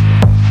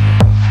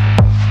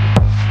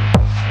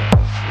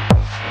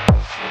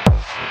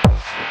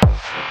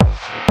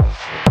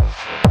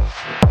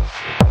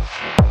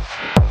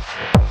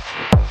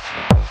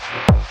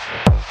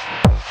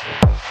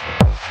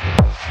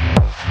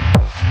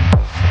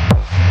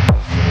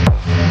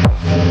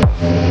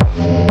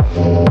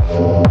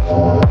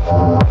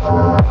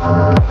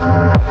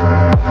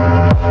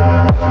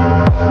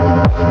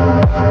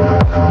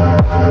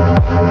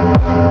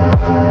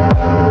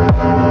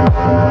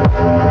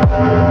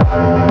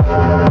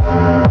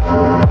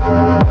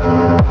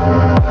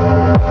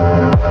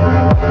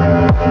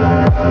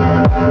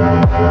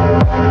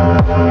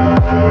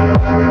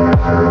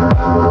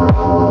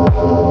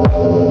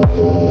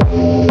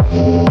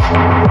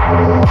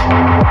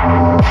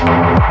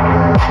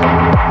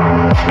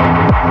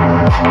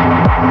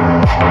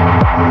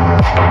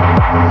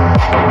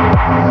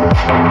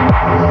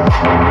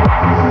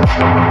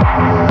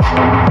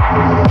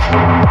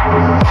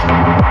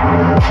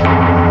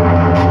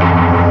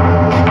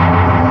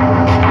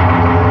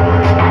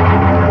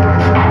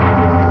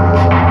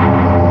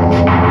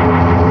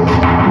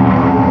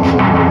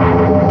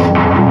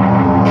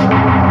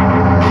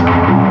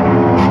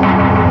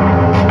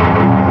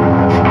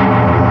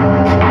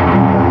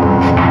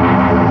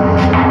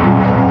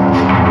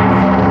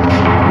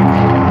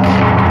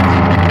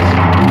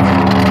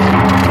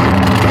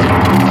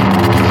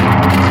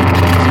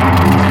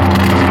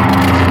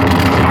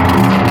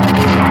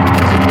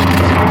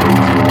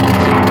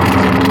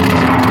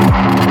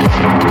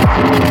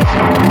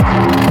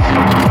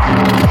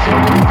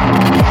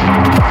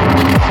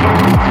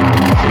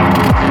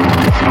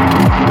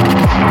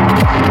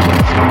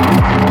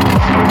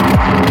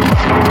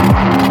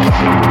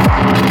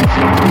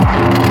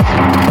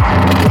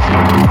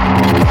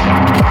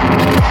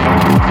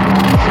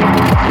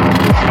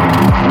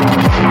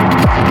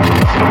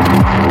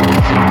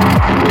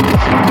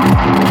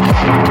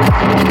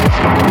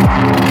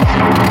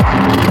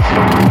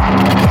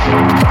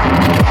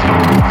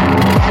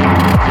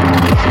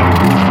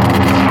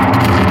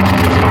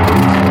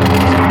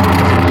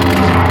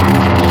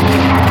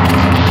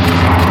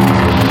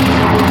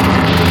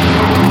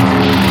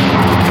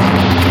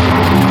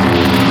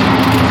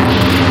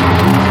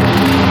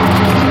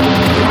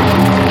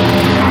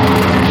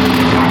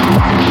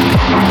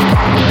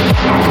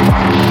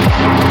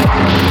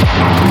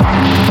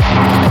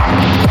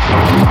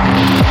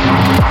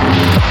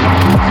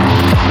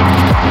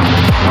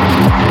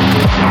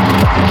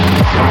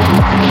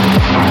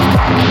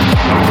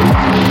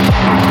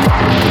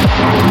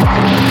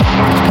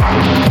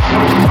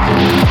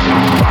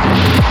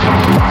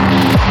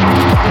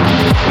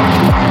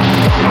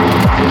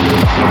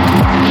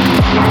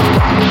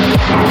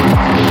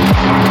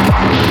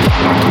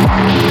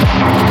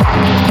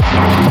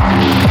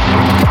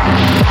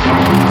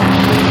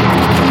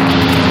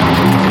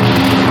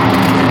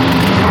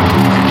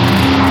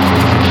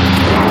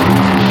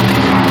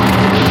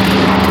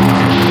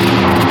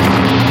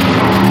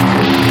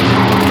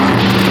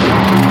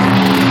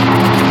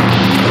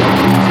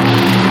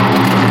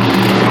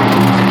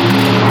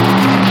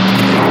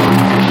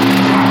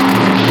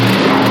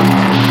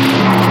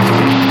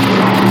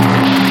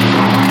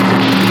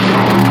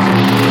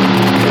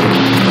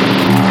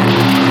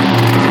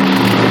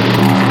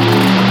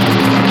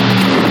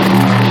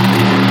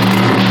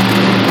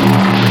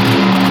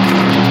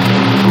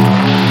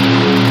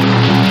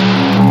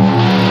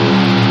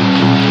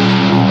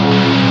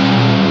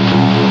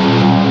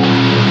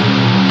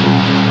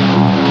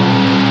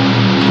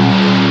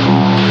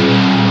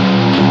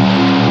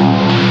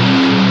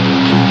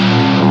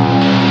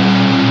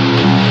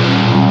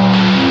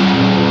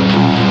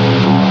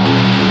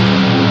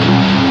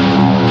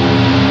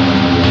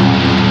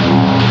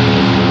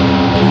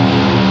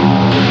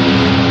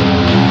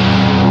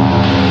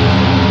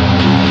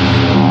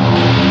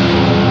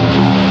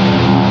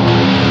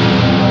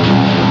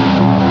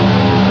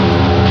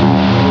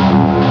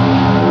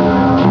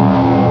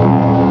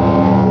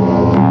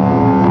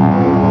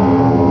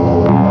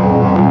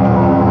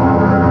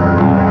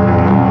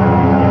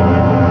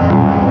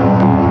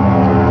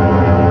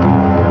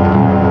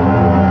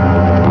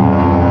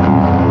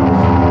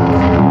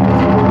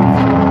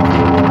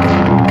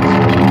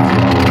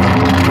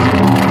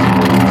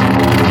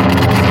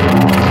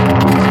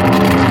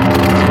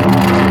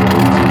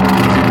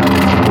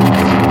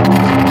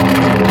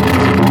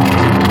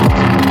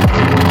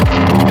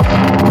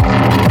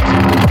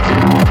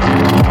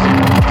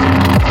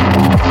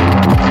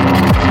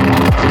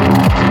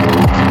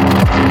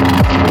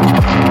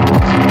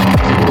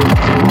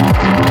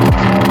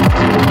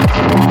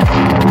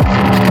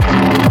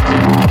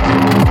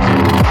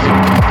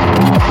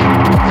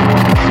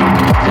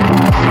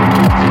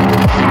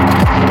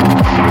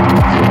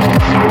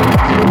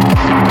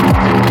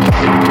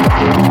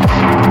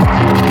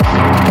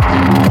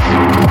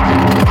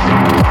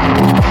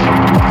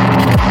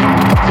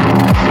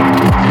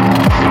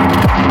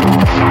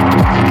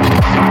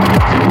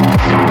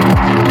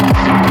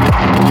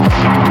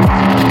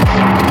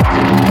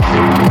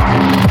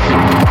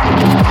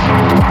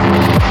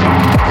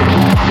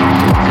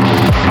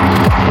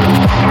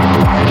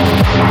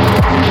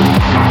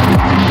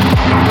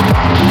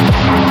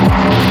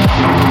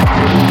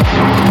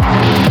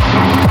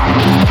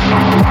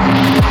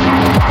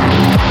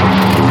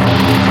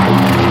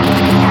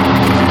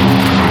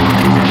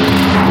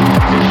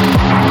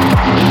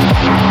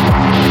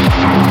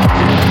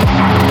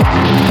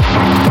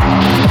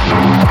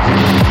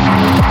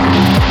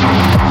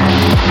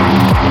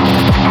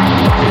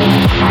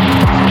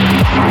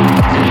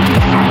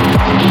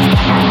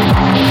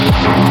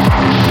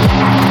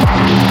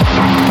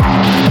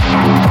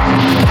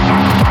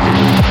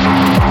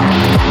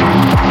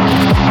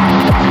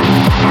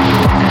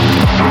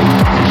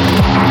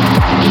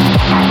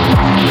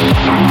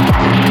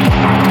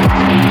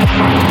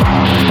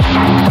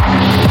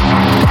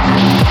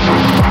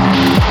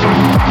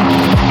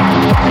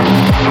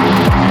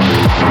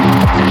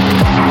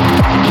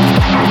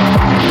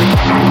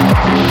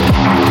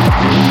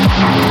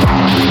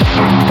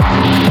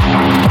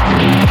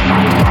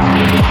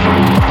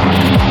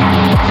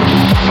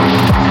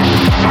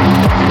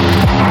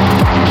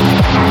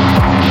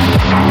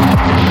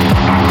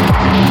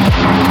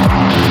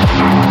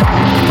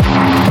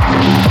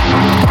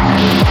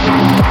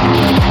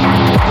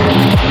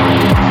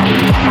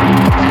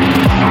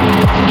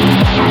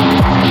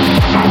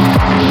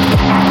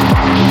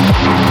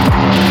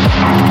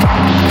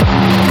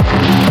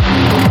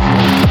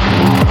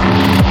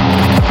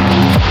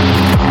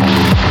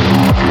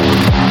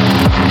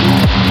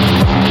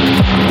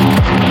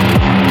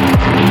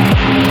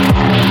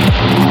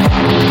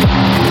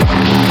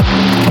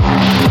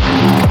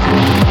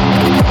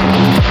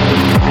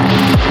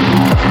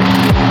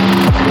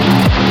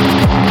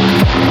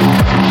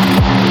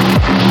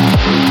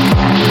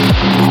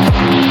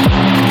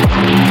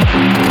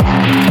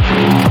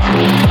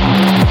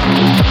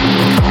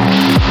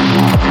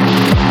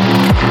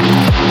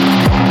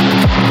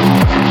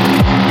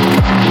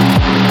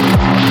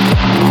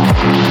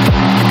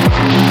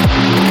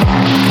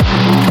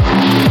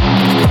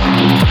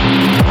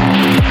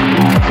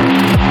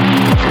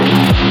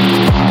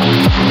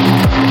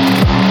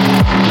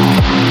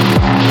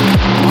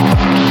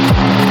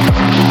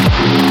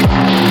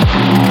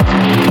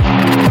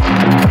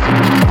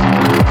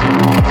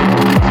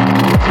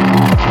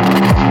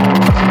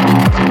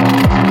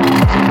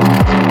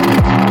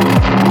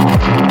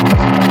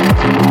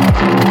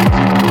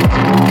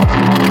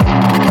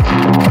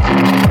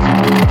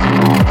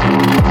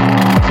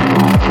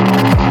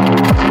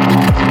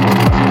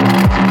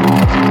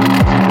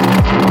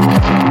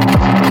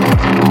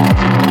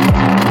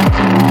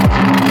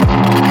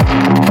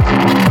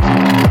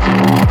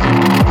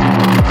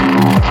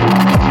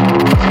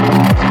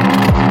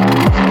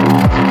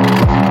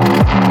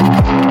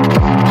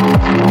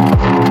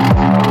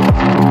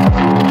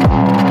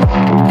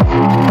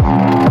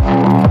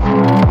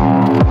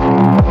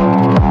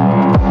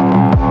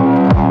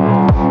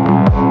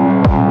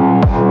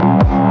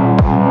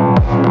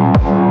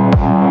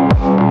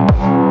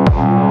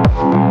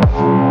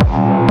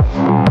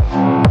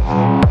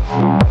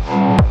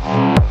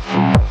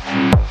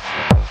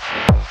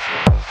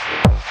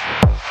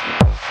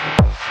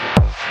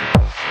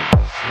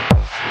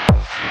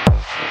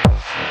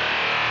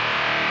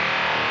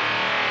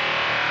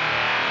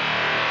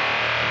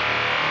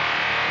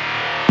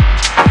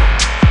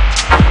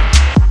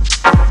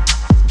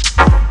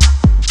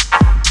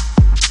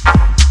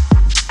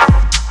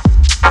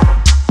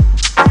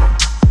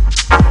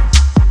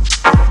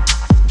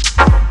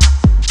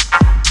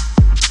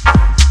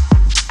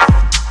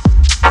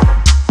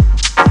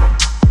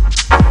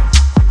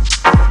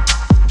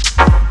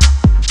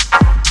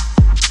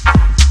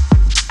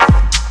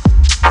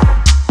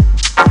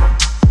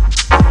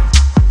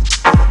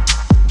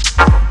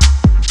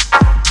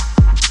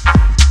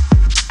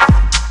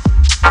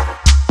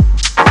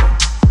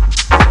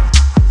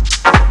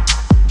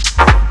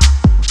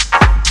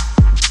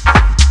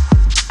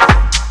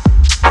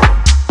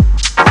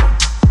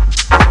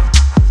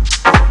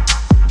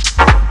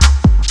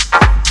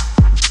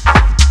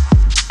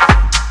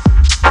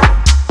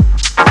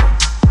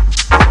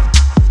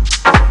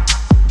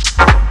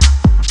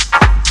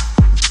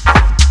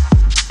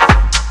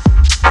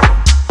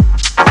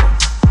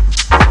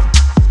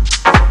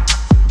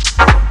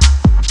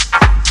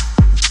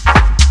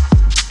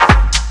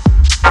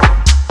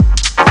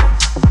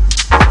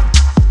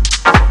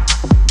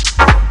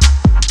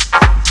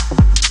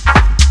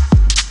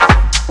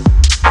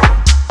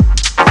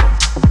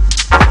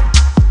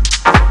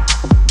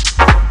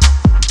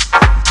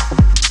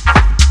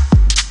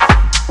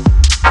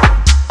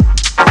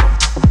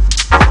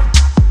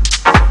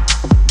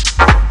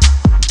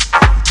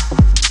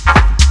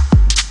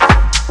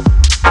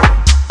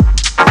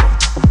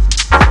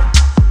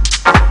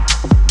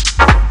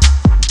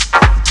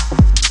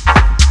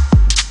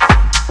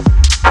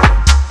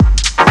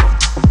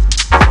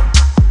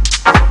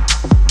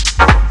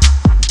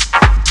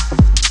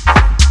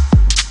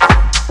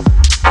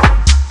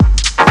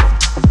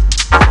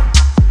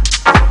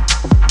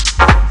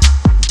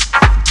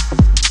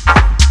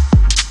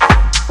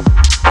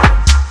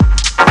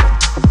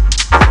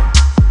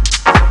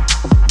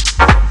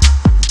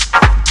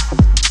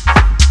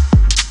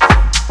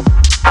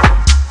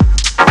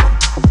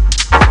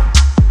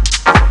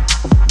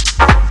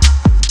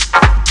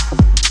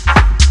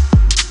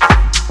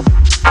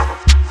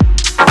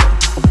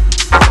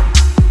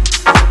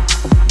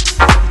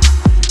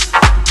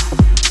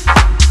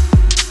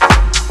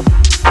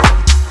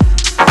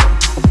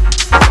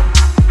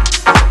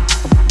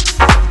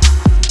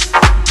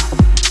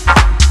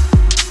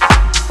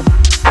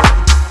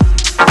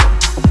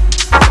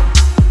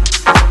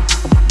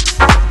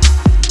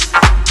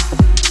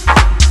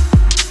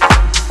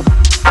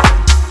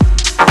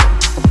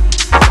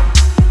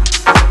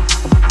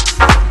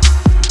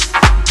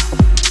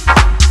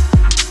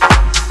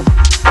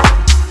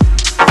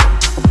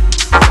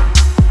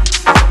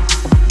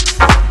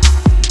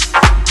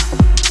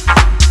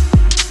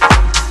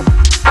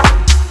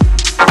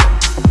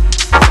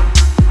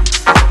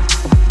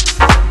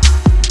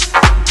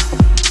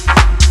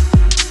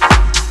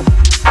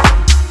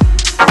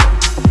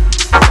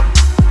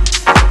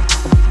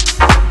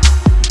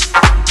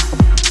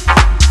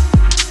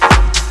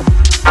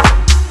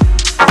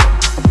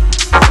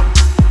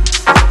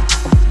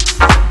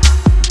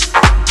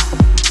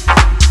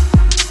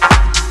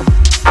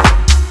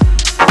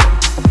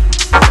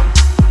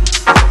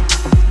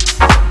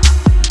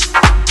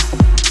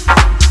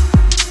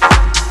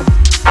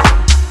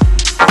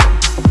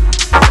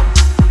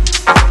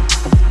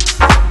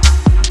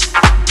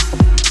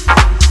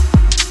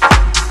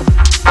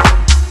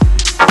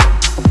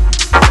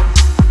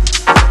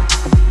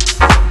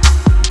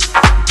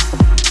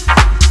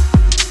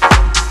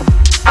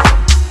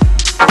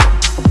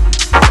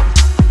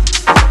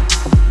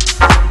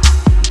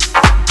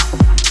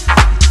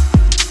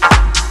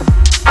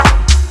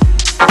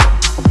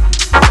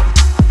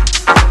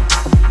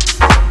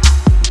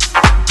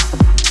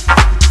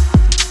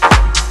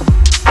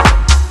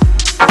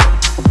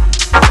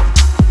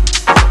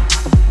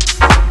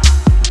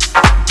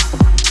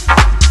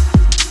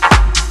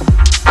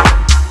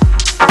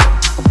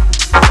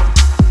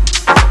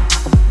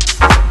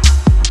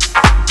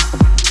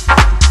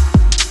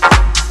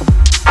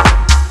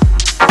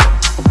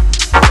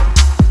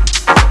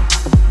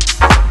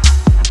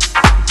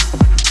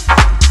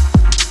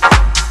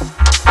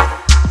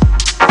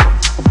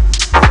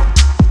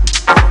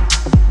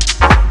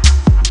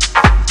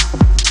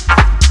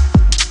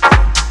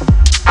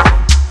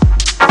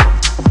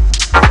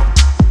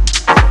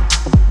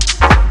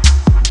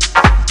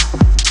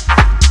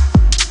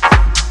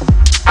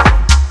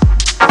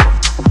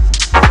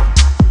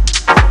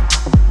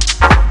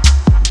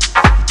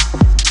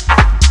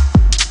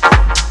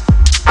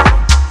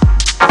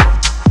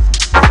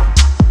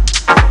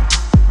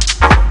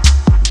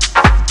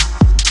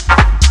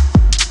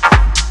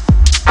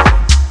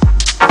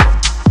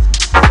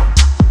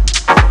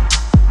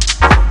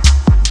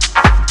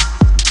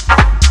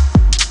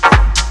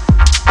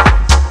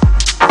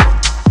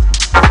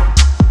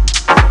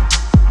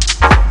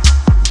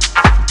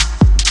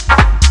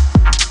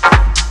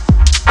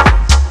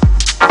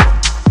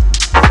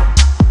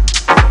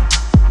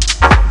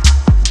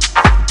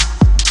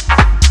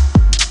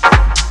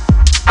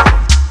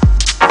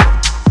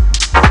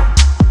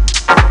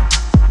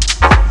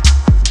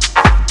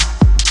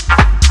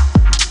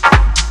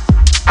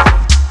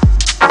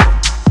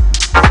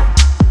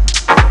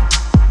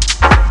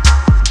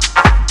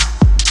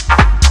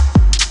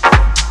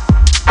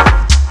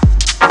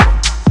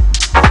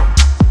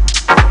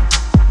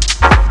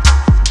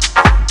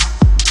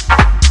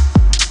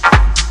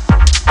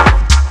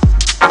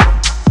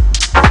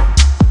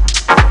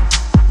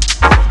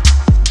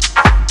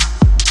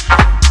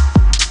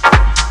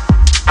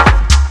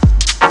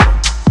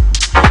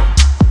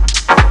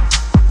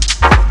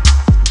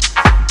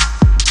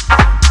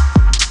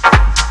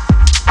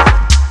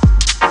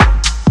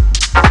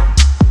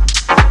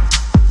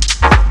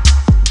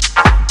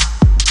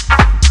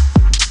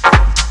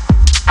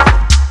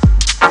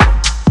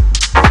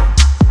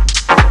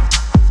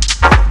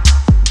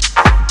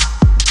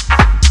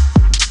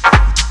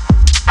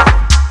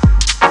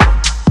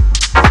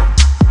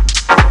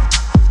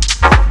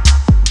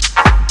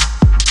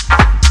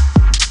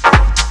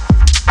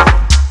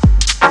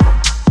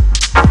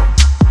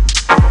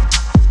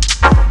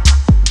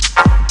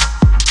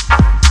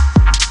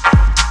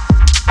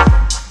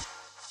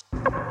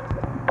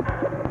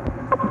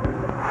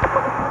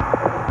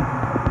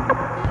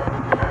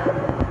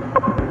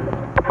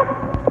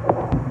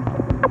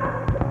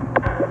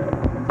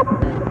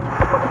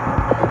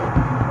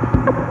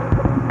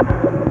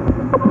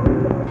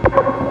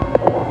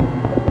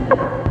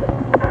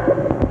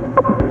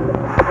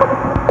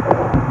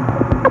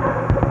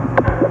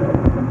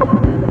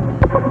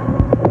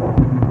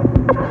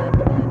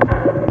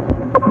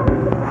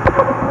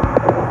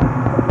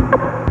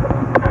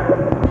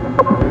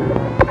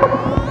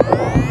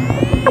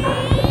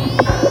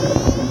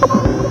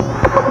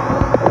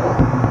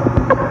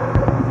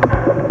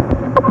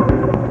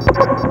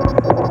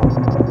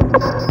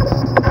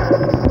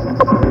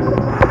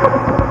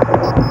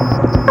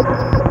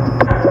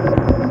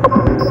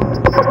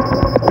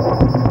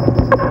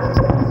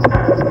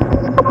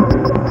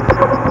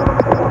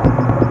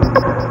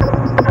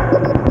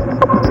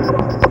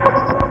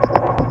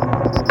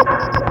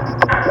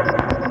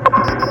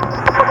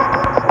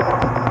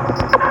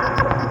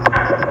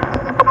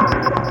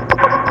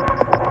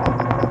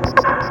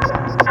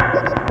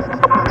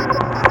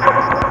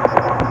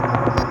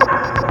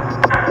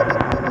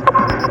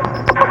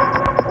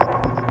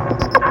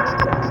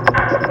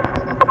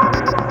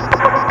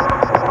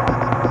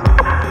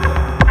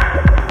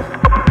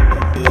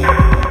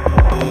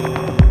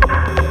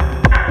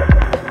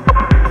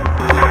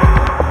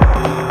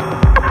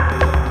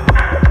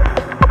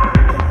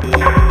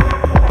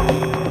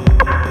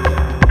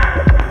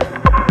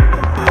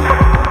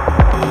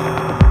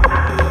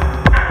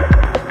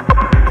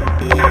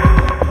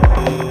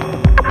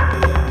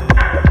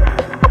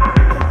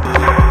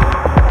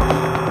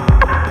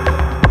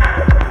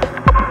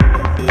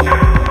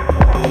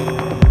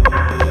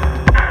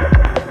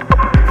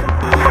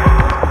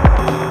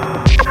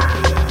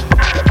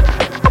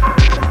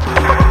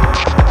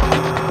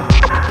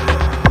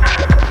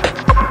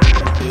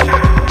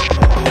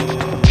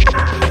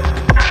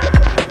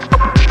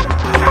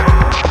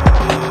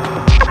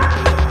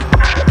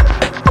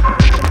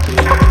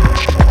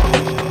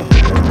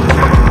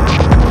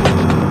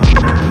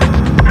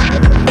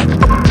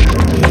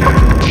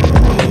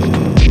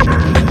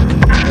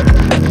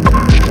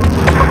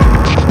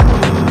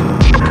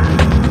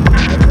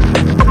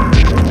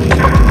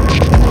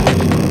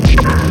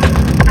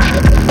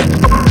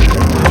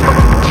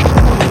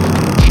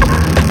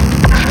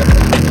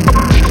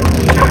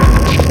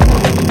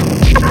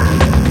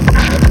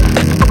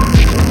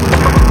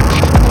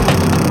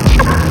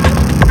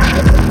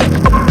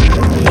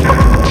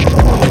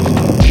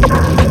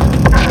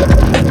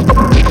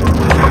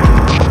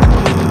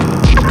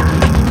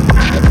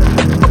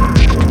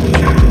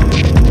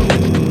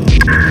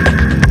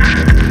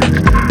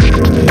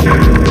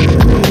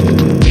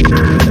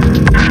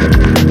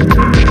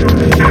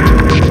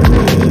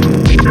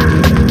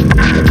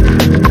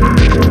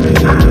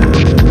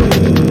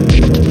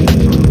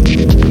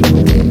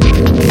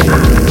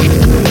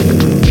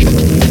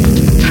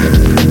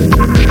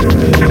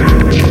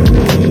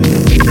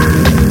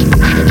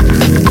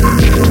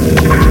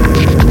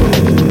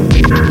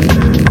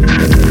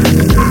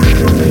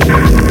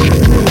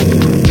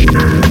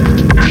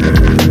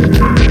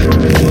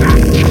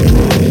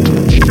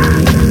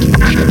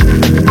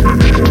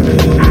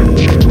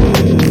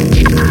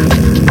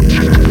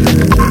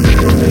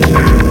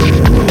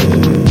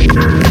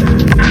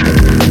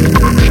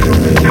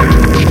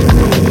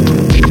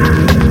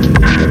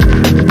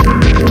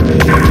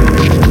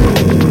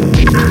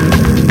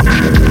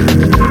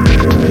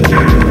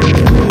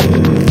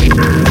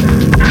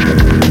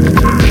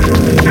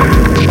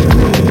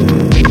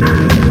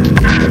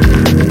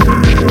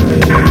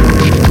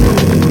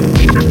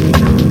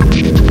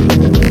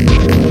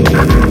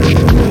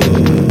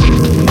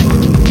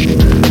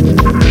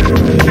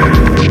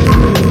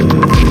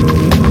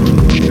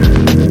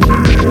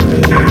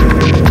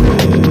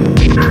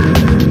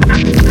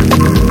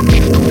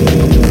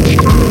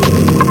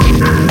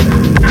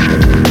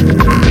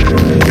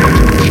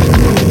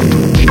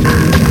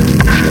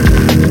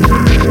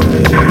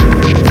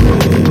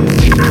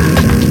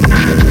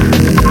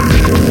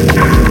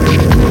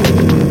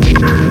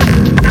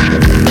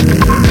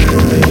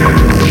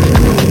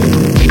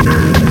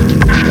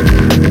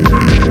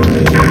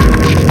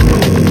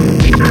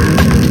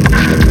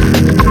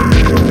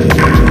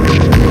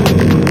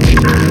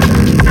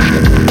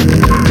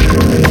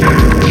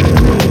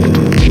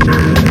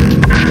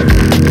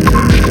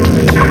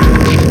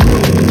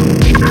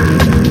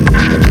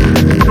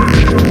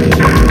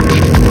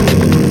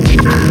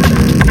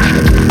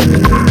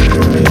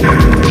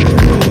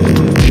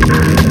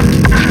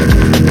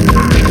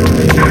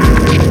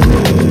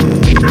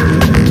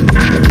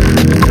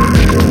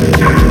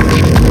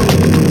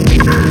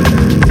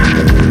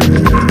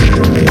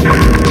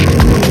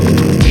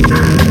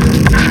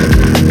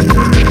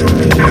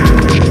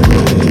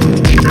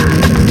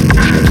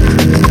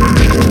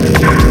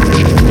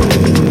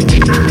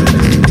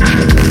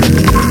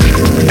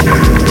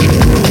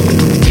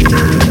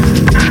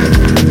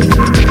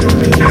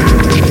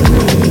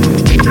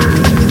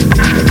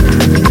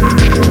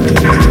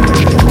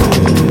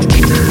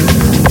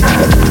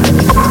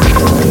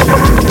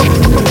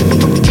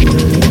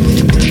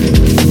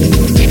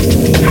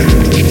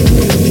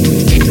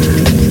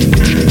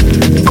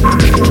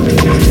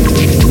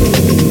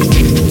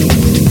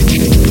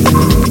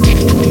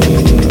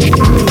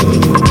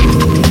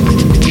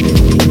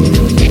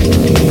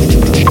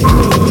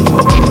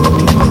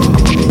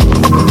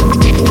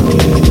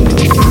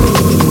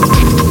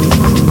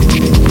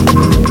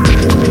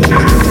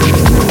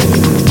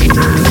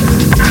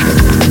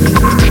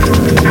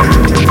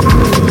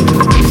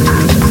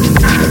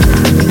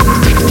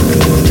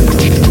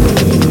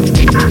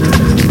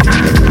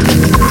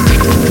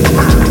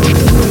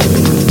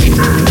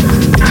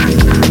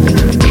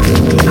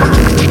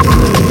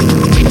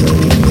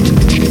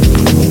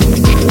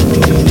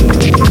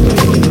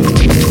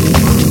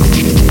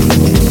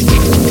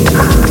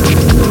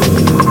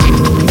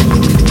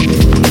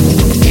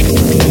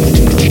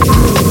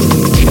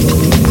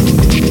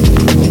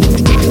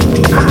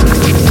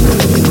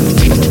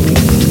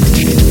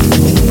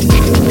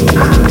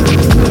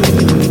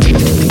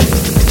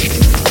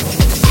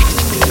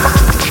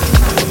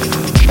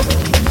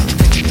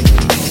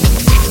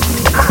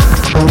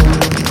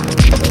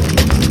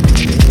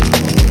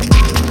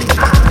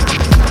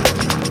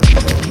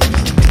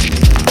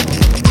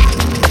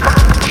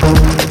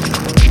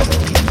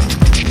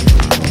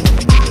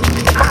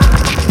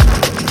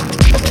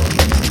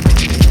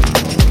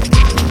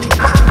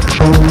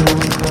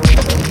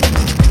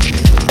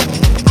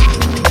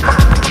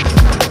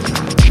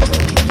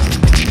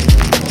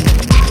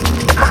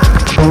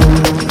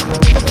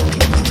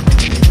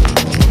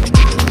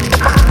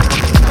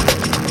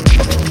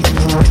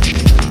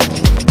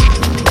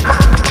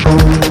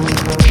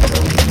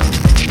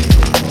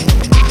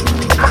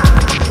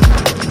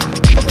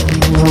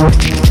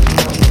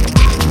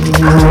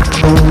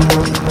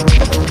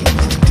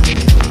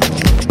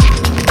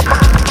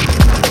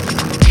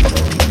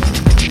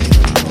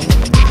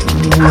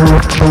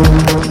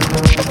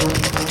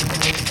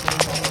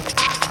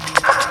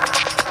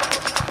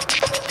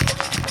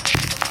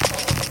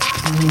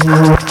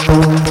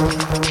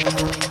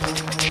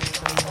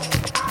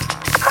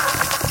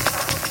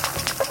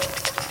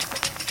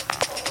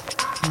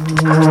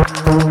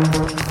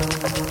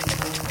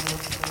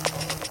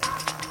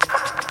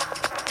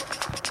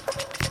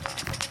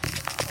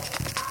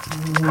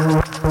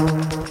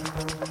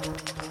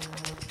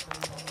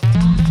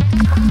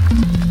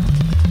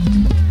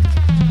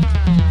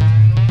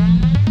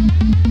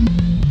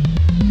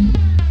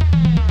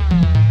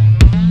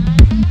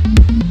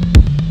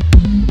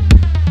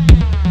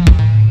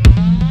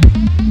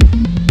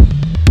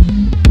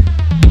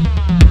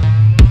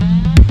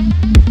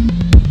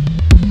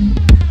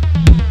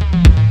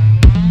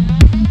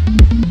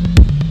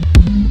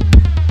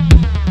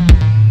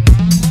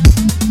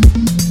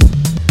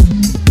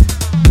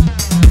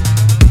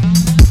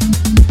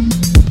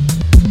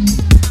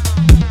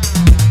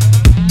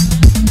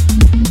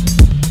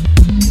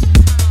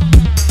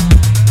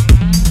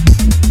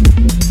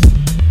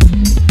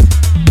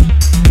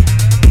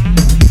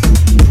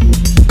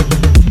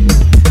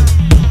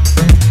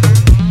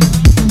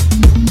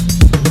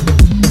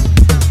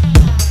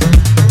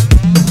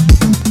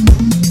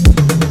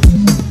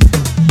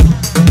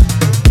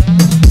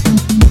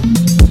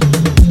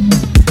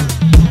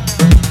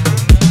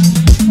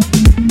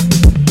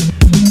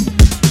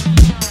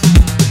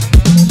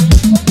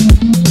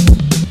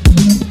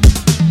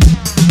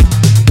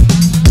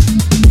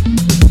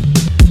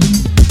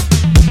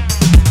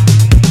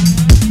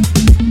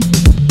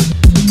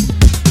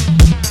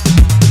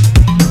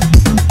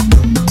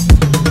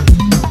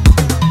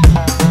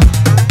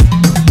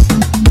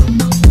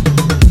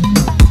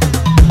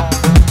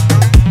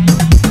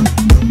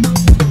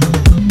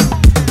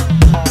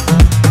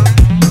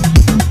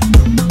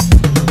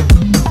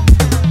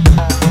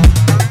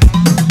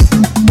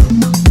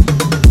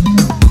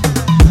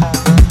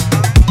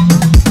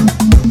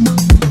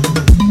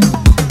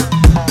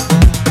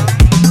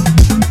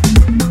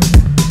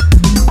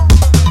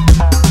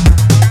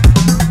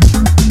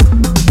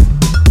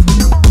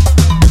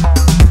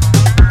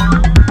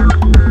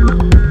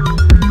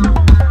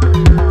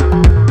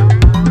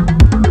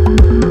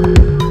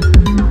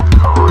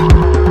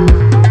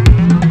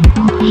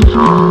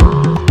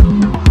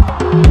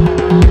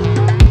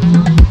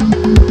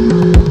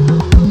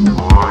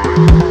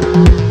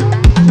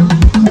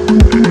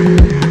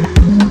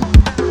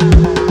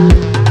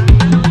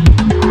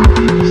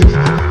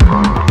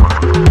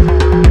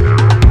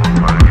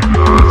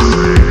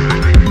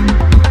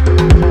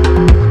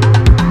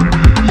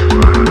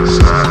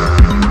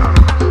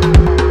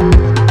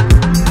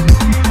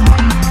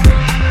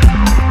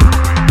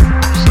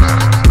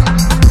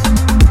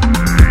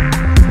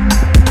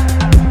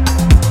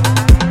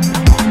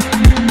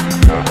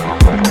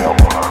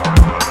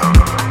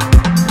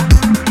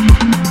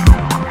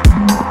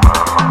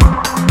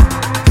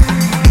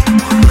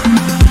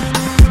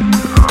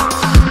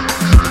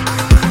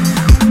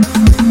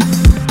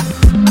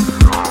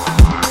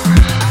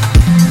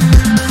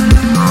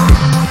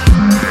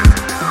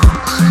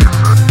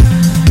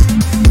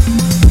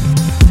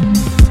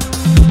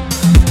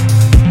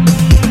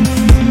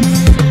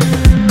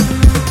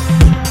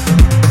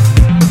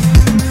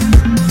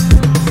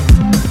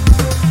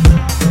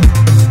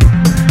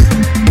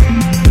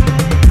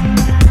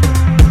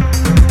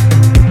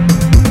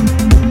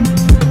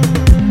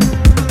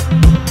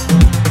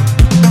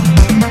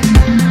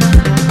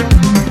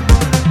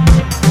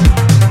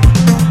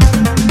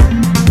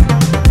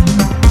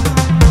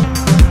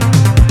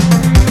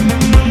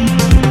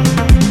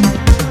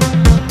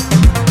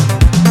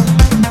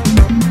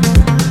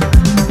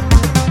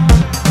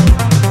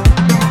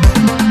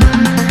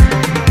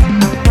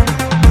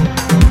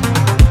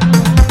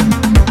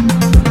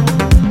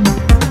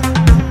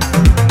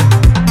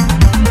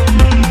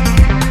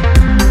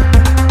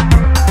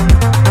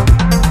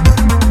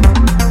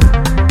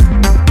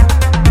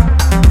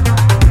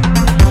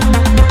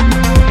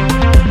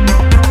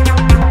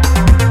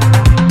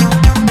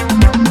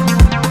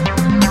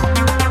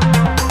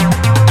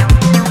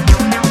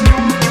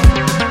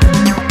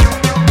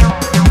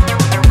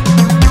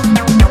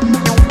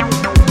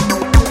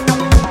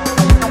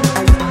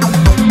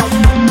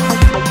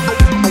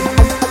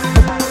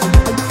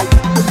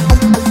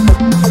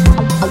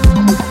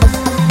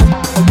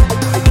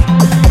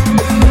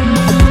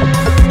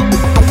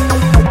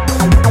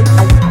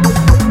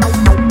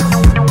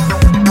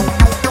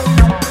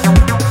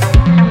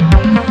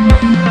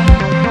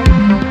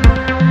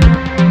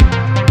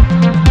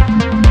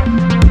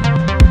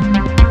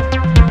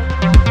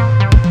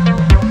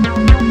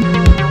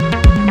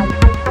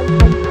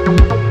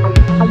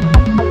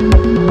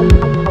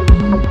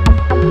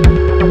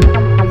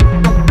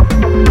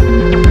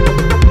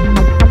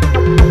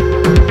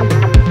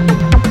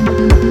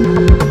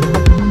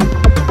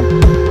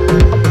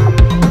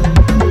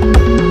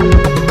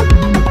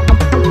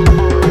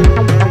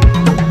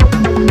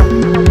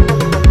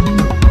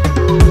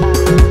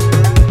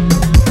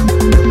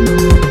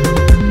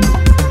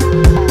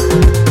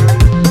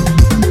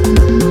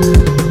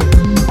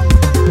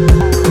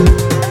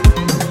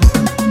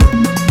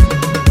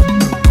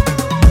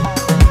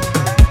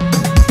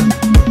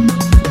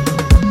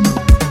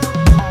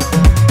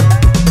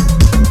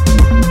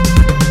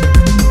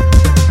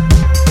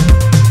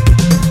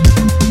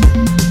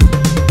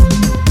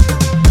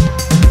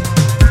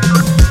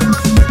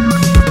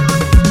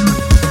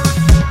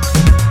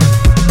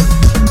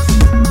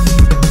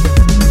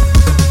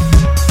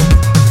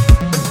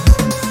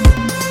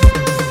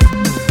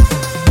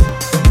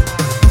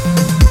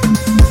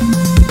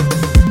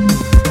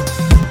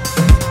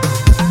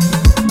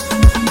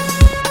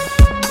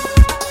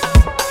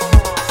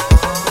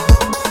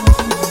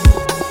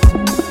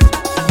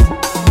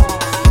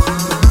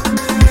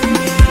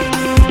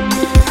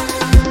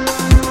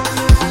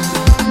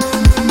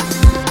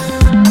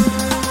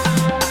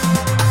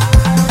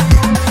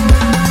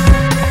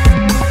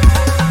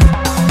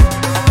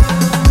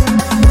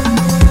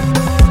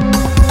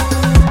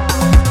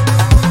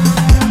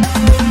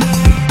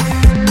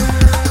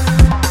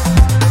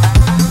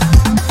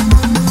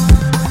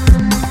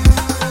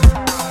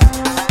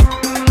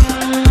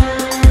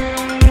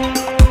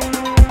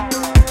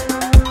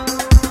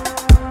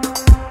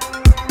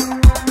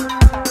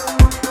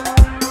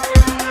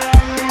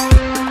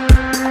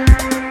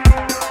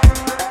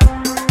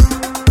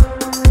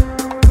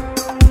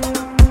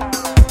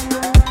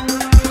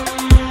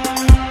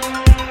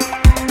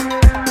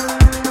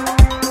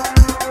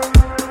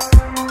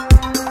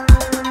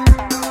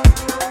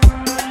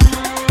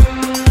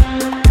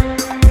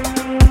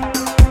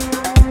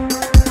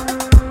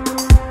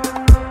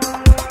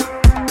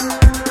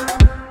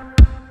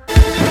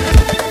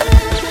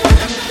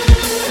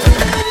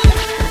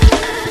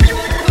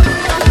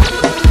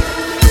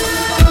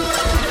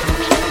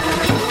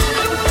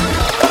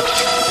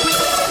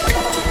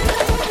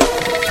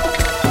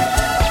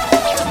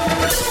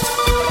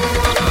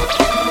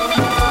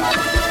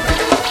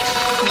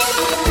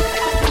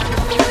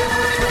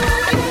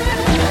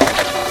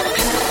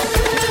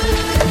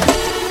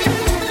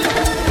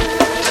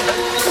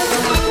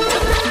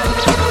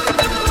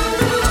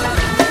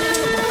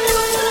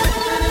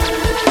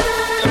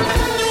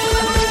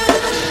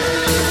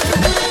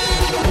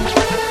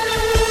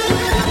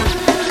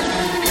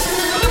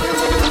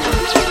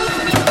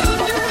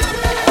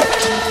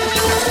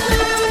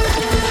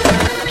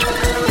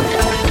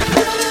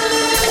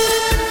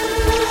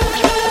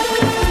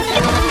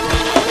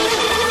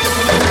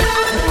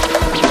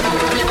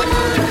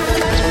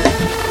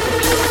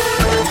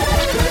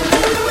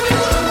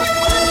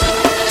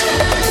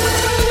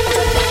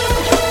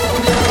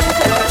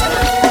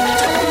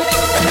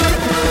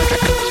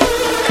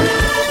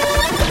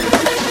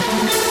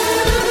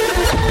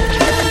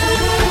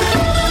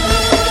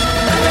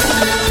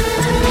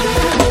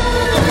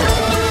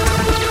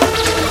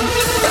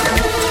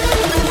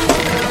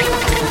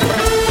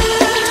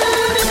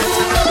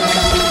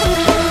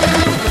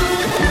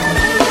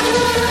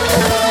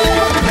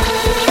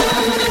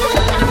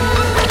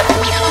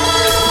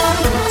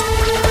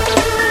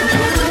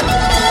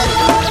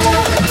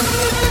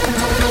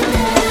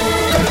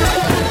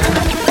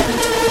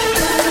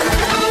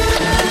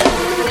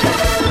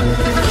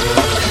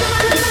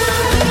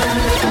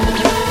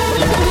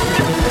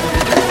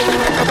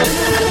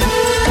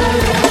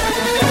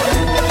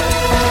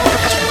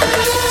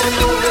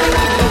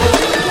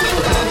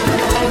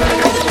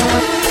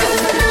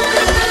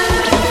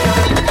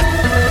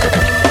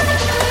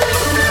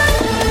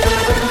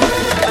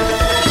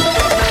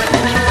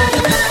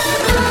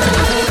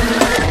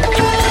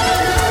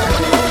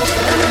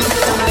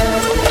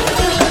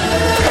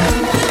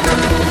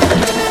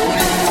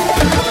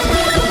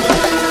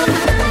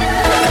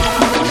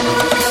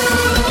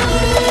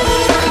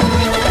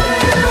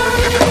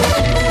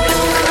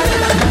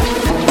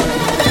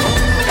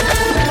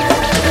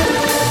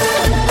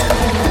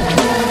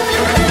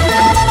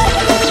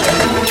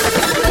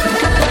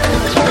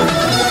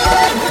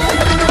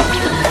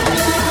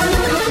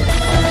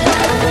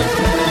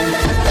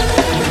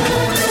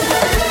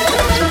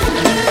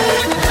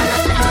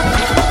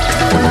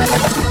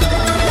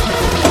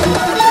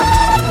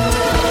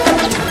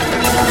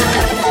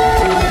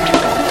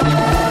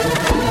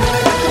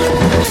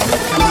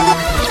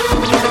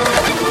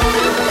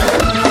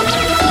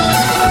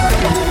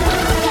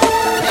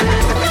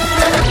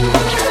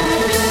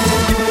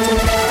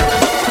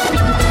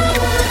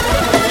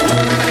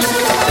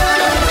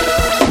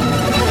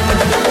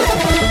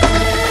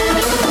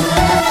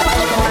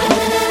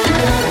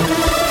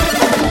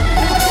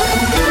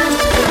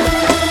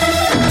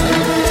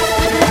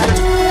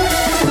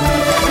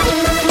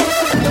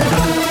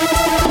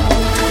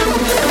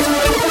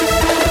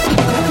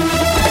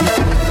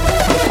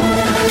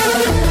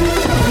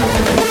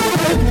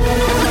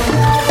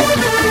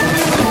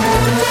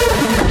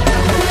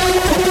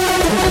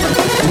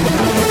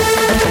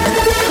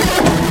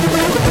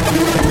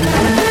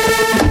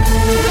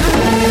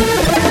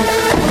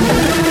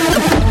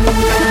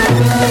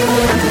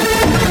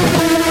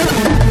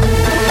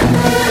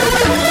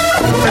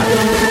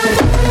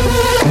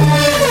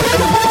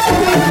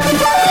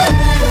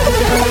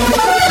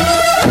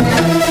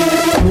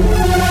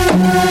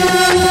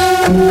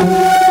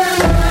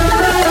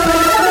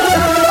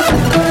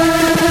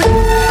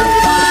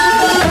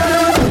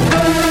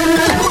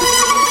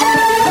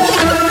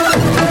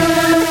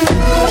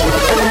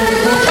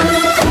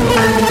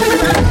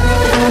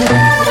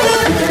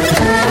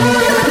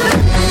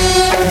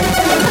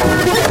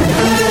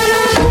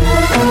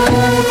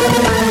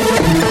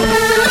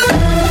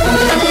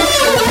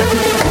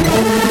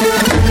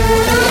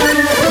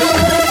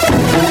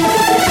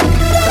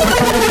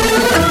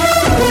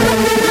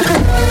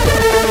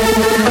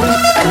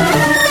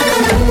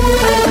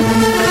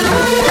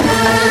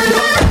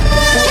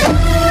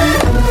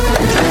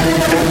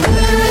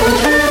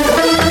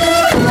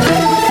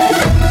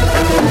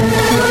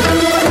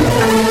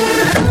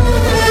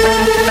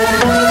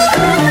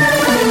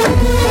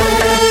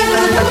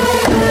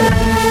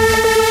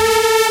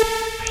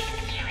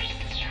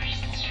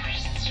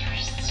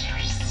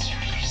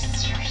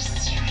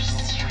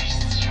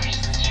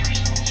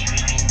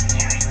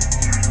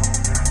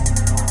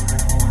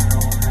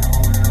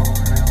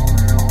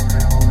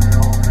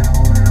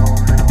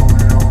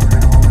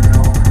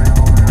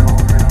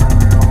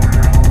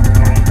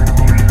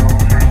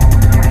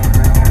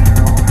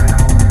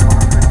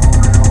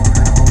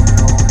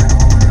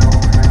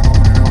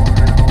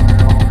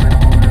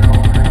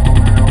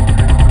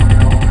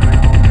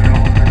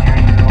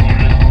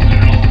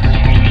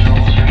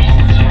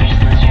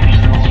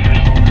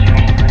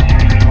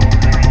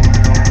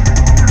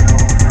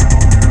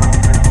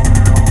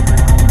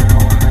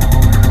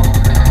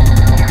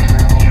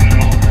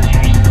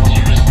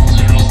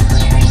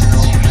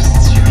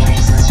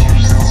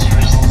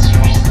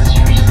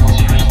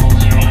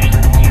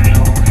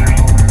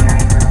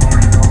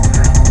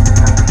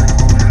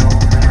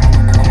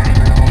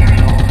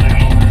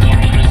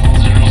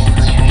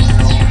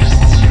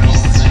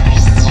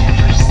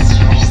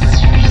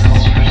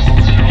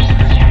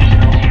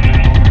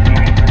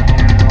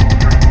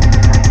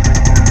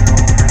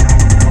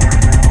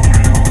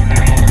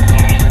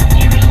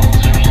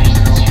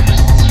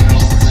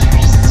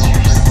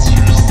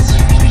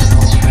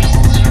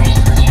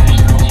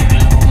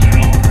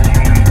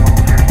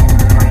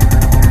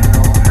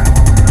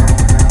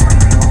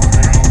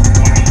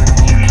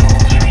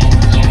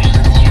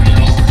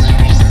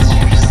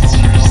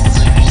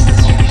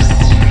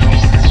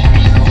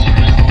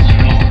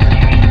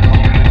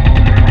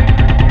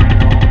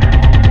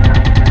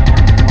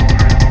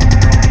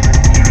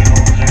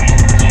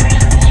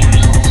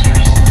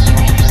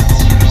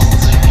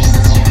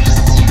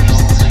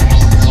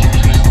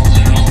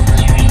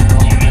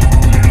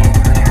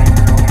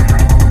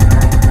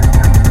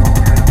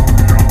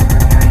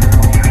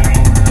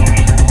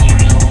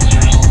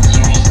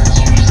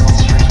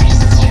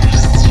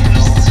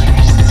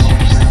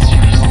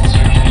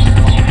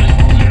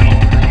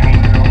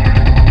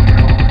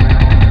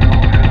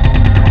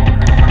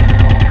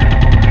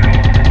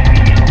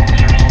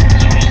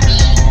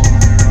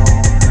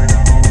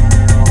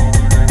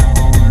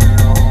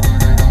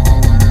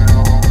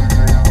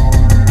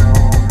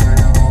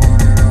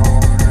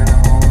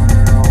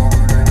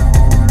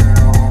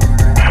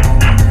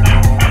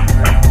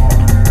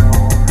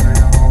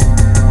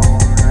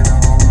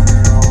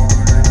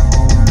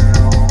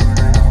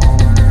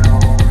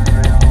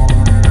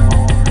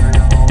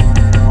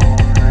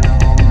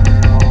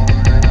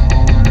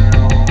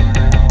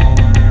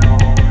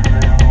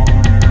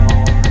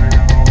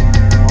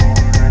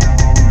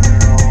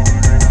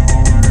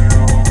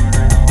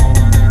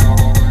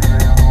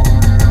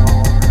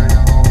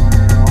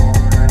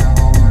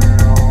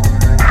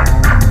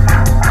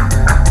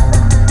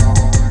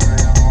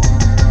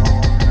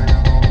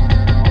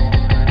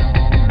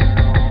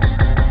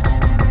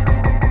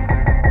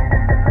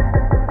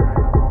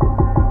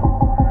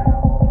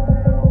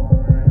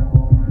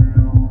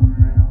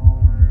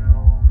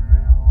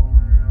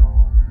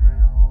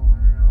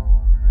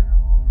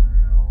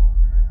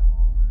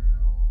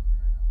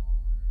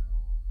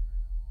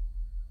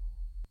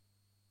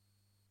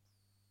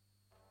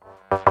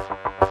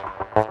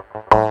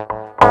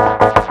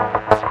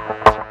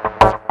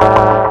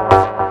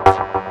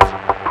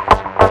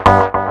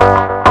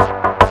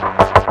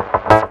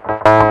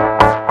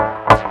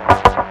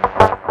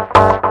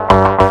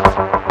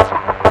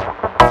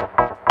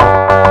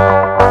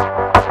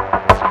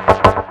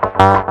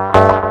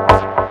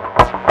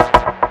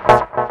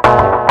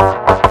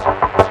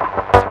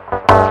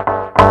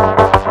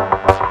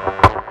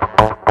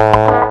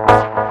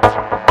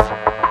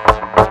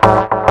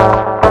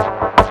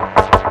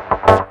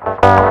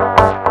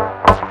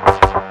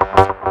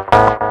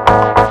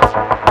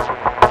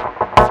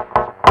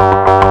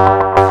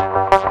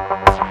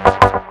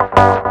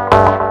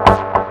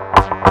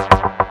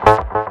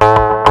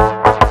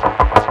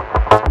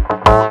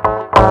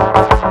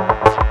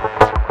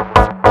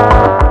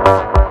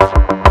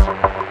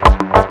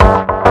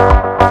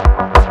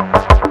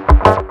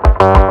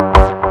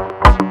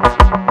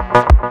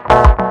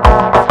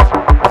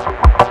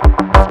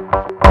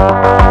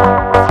 Thank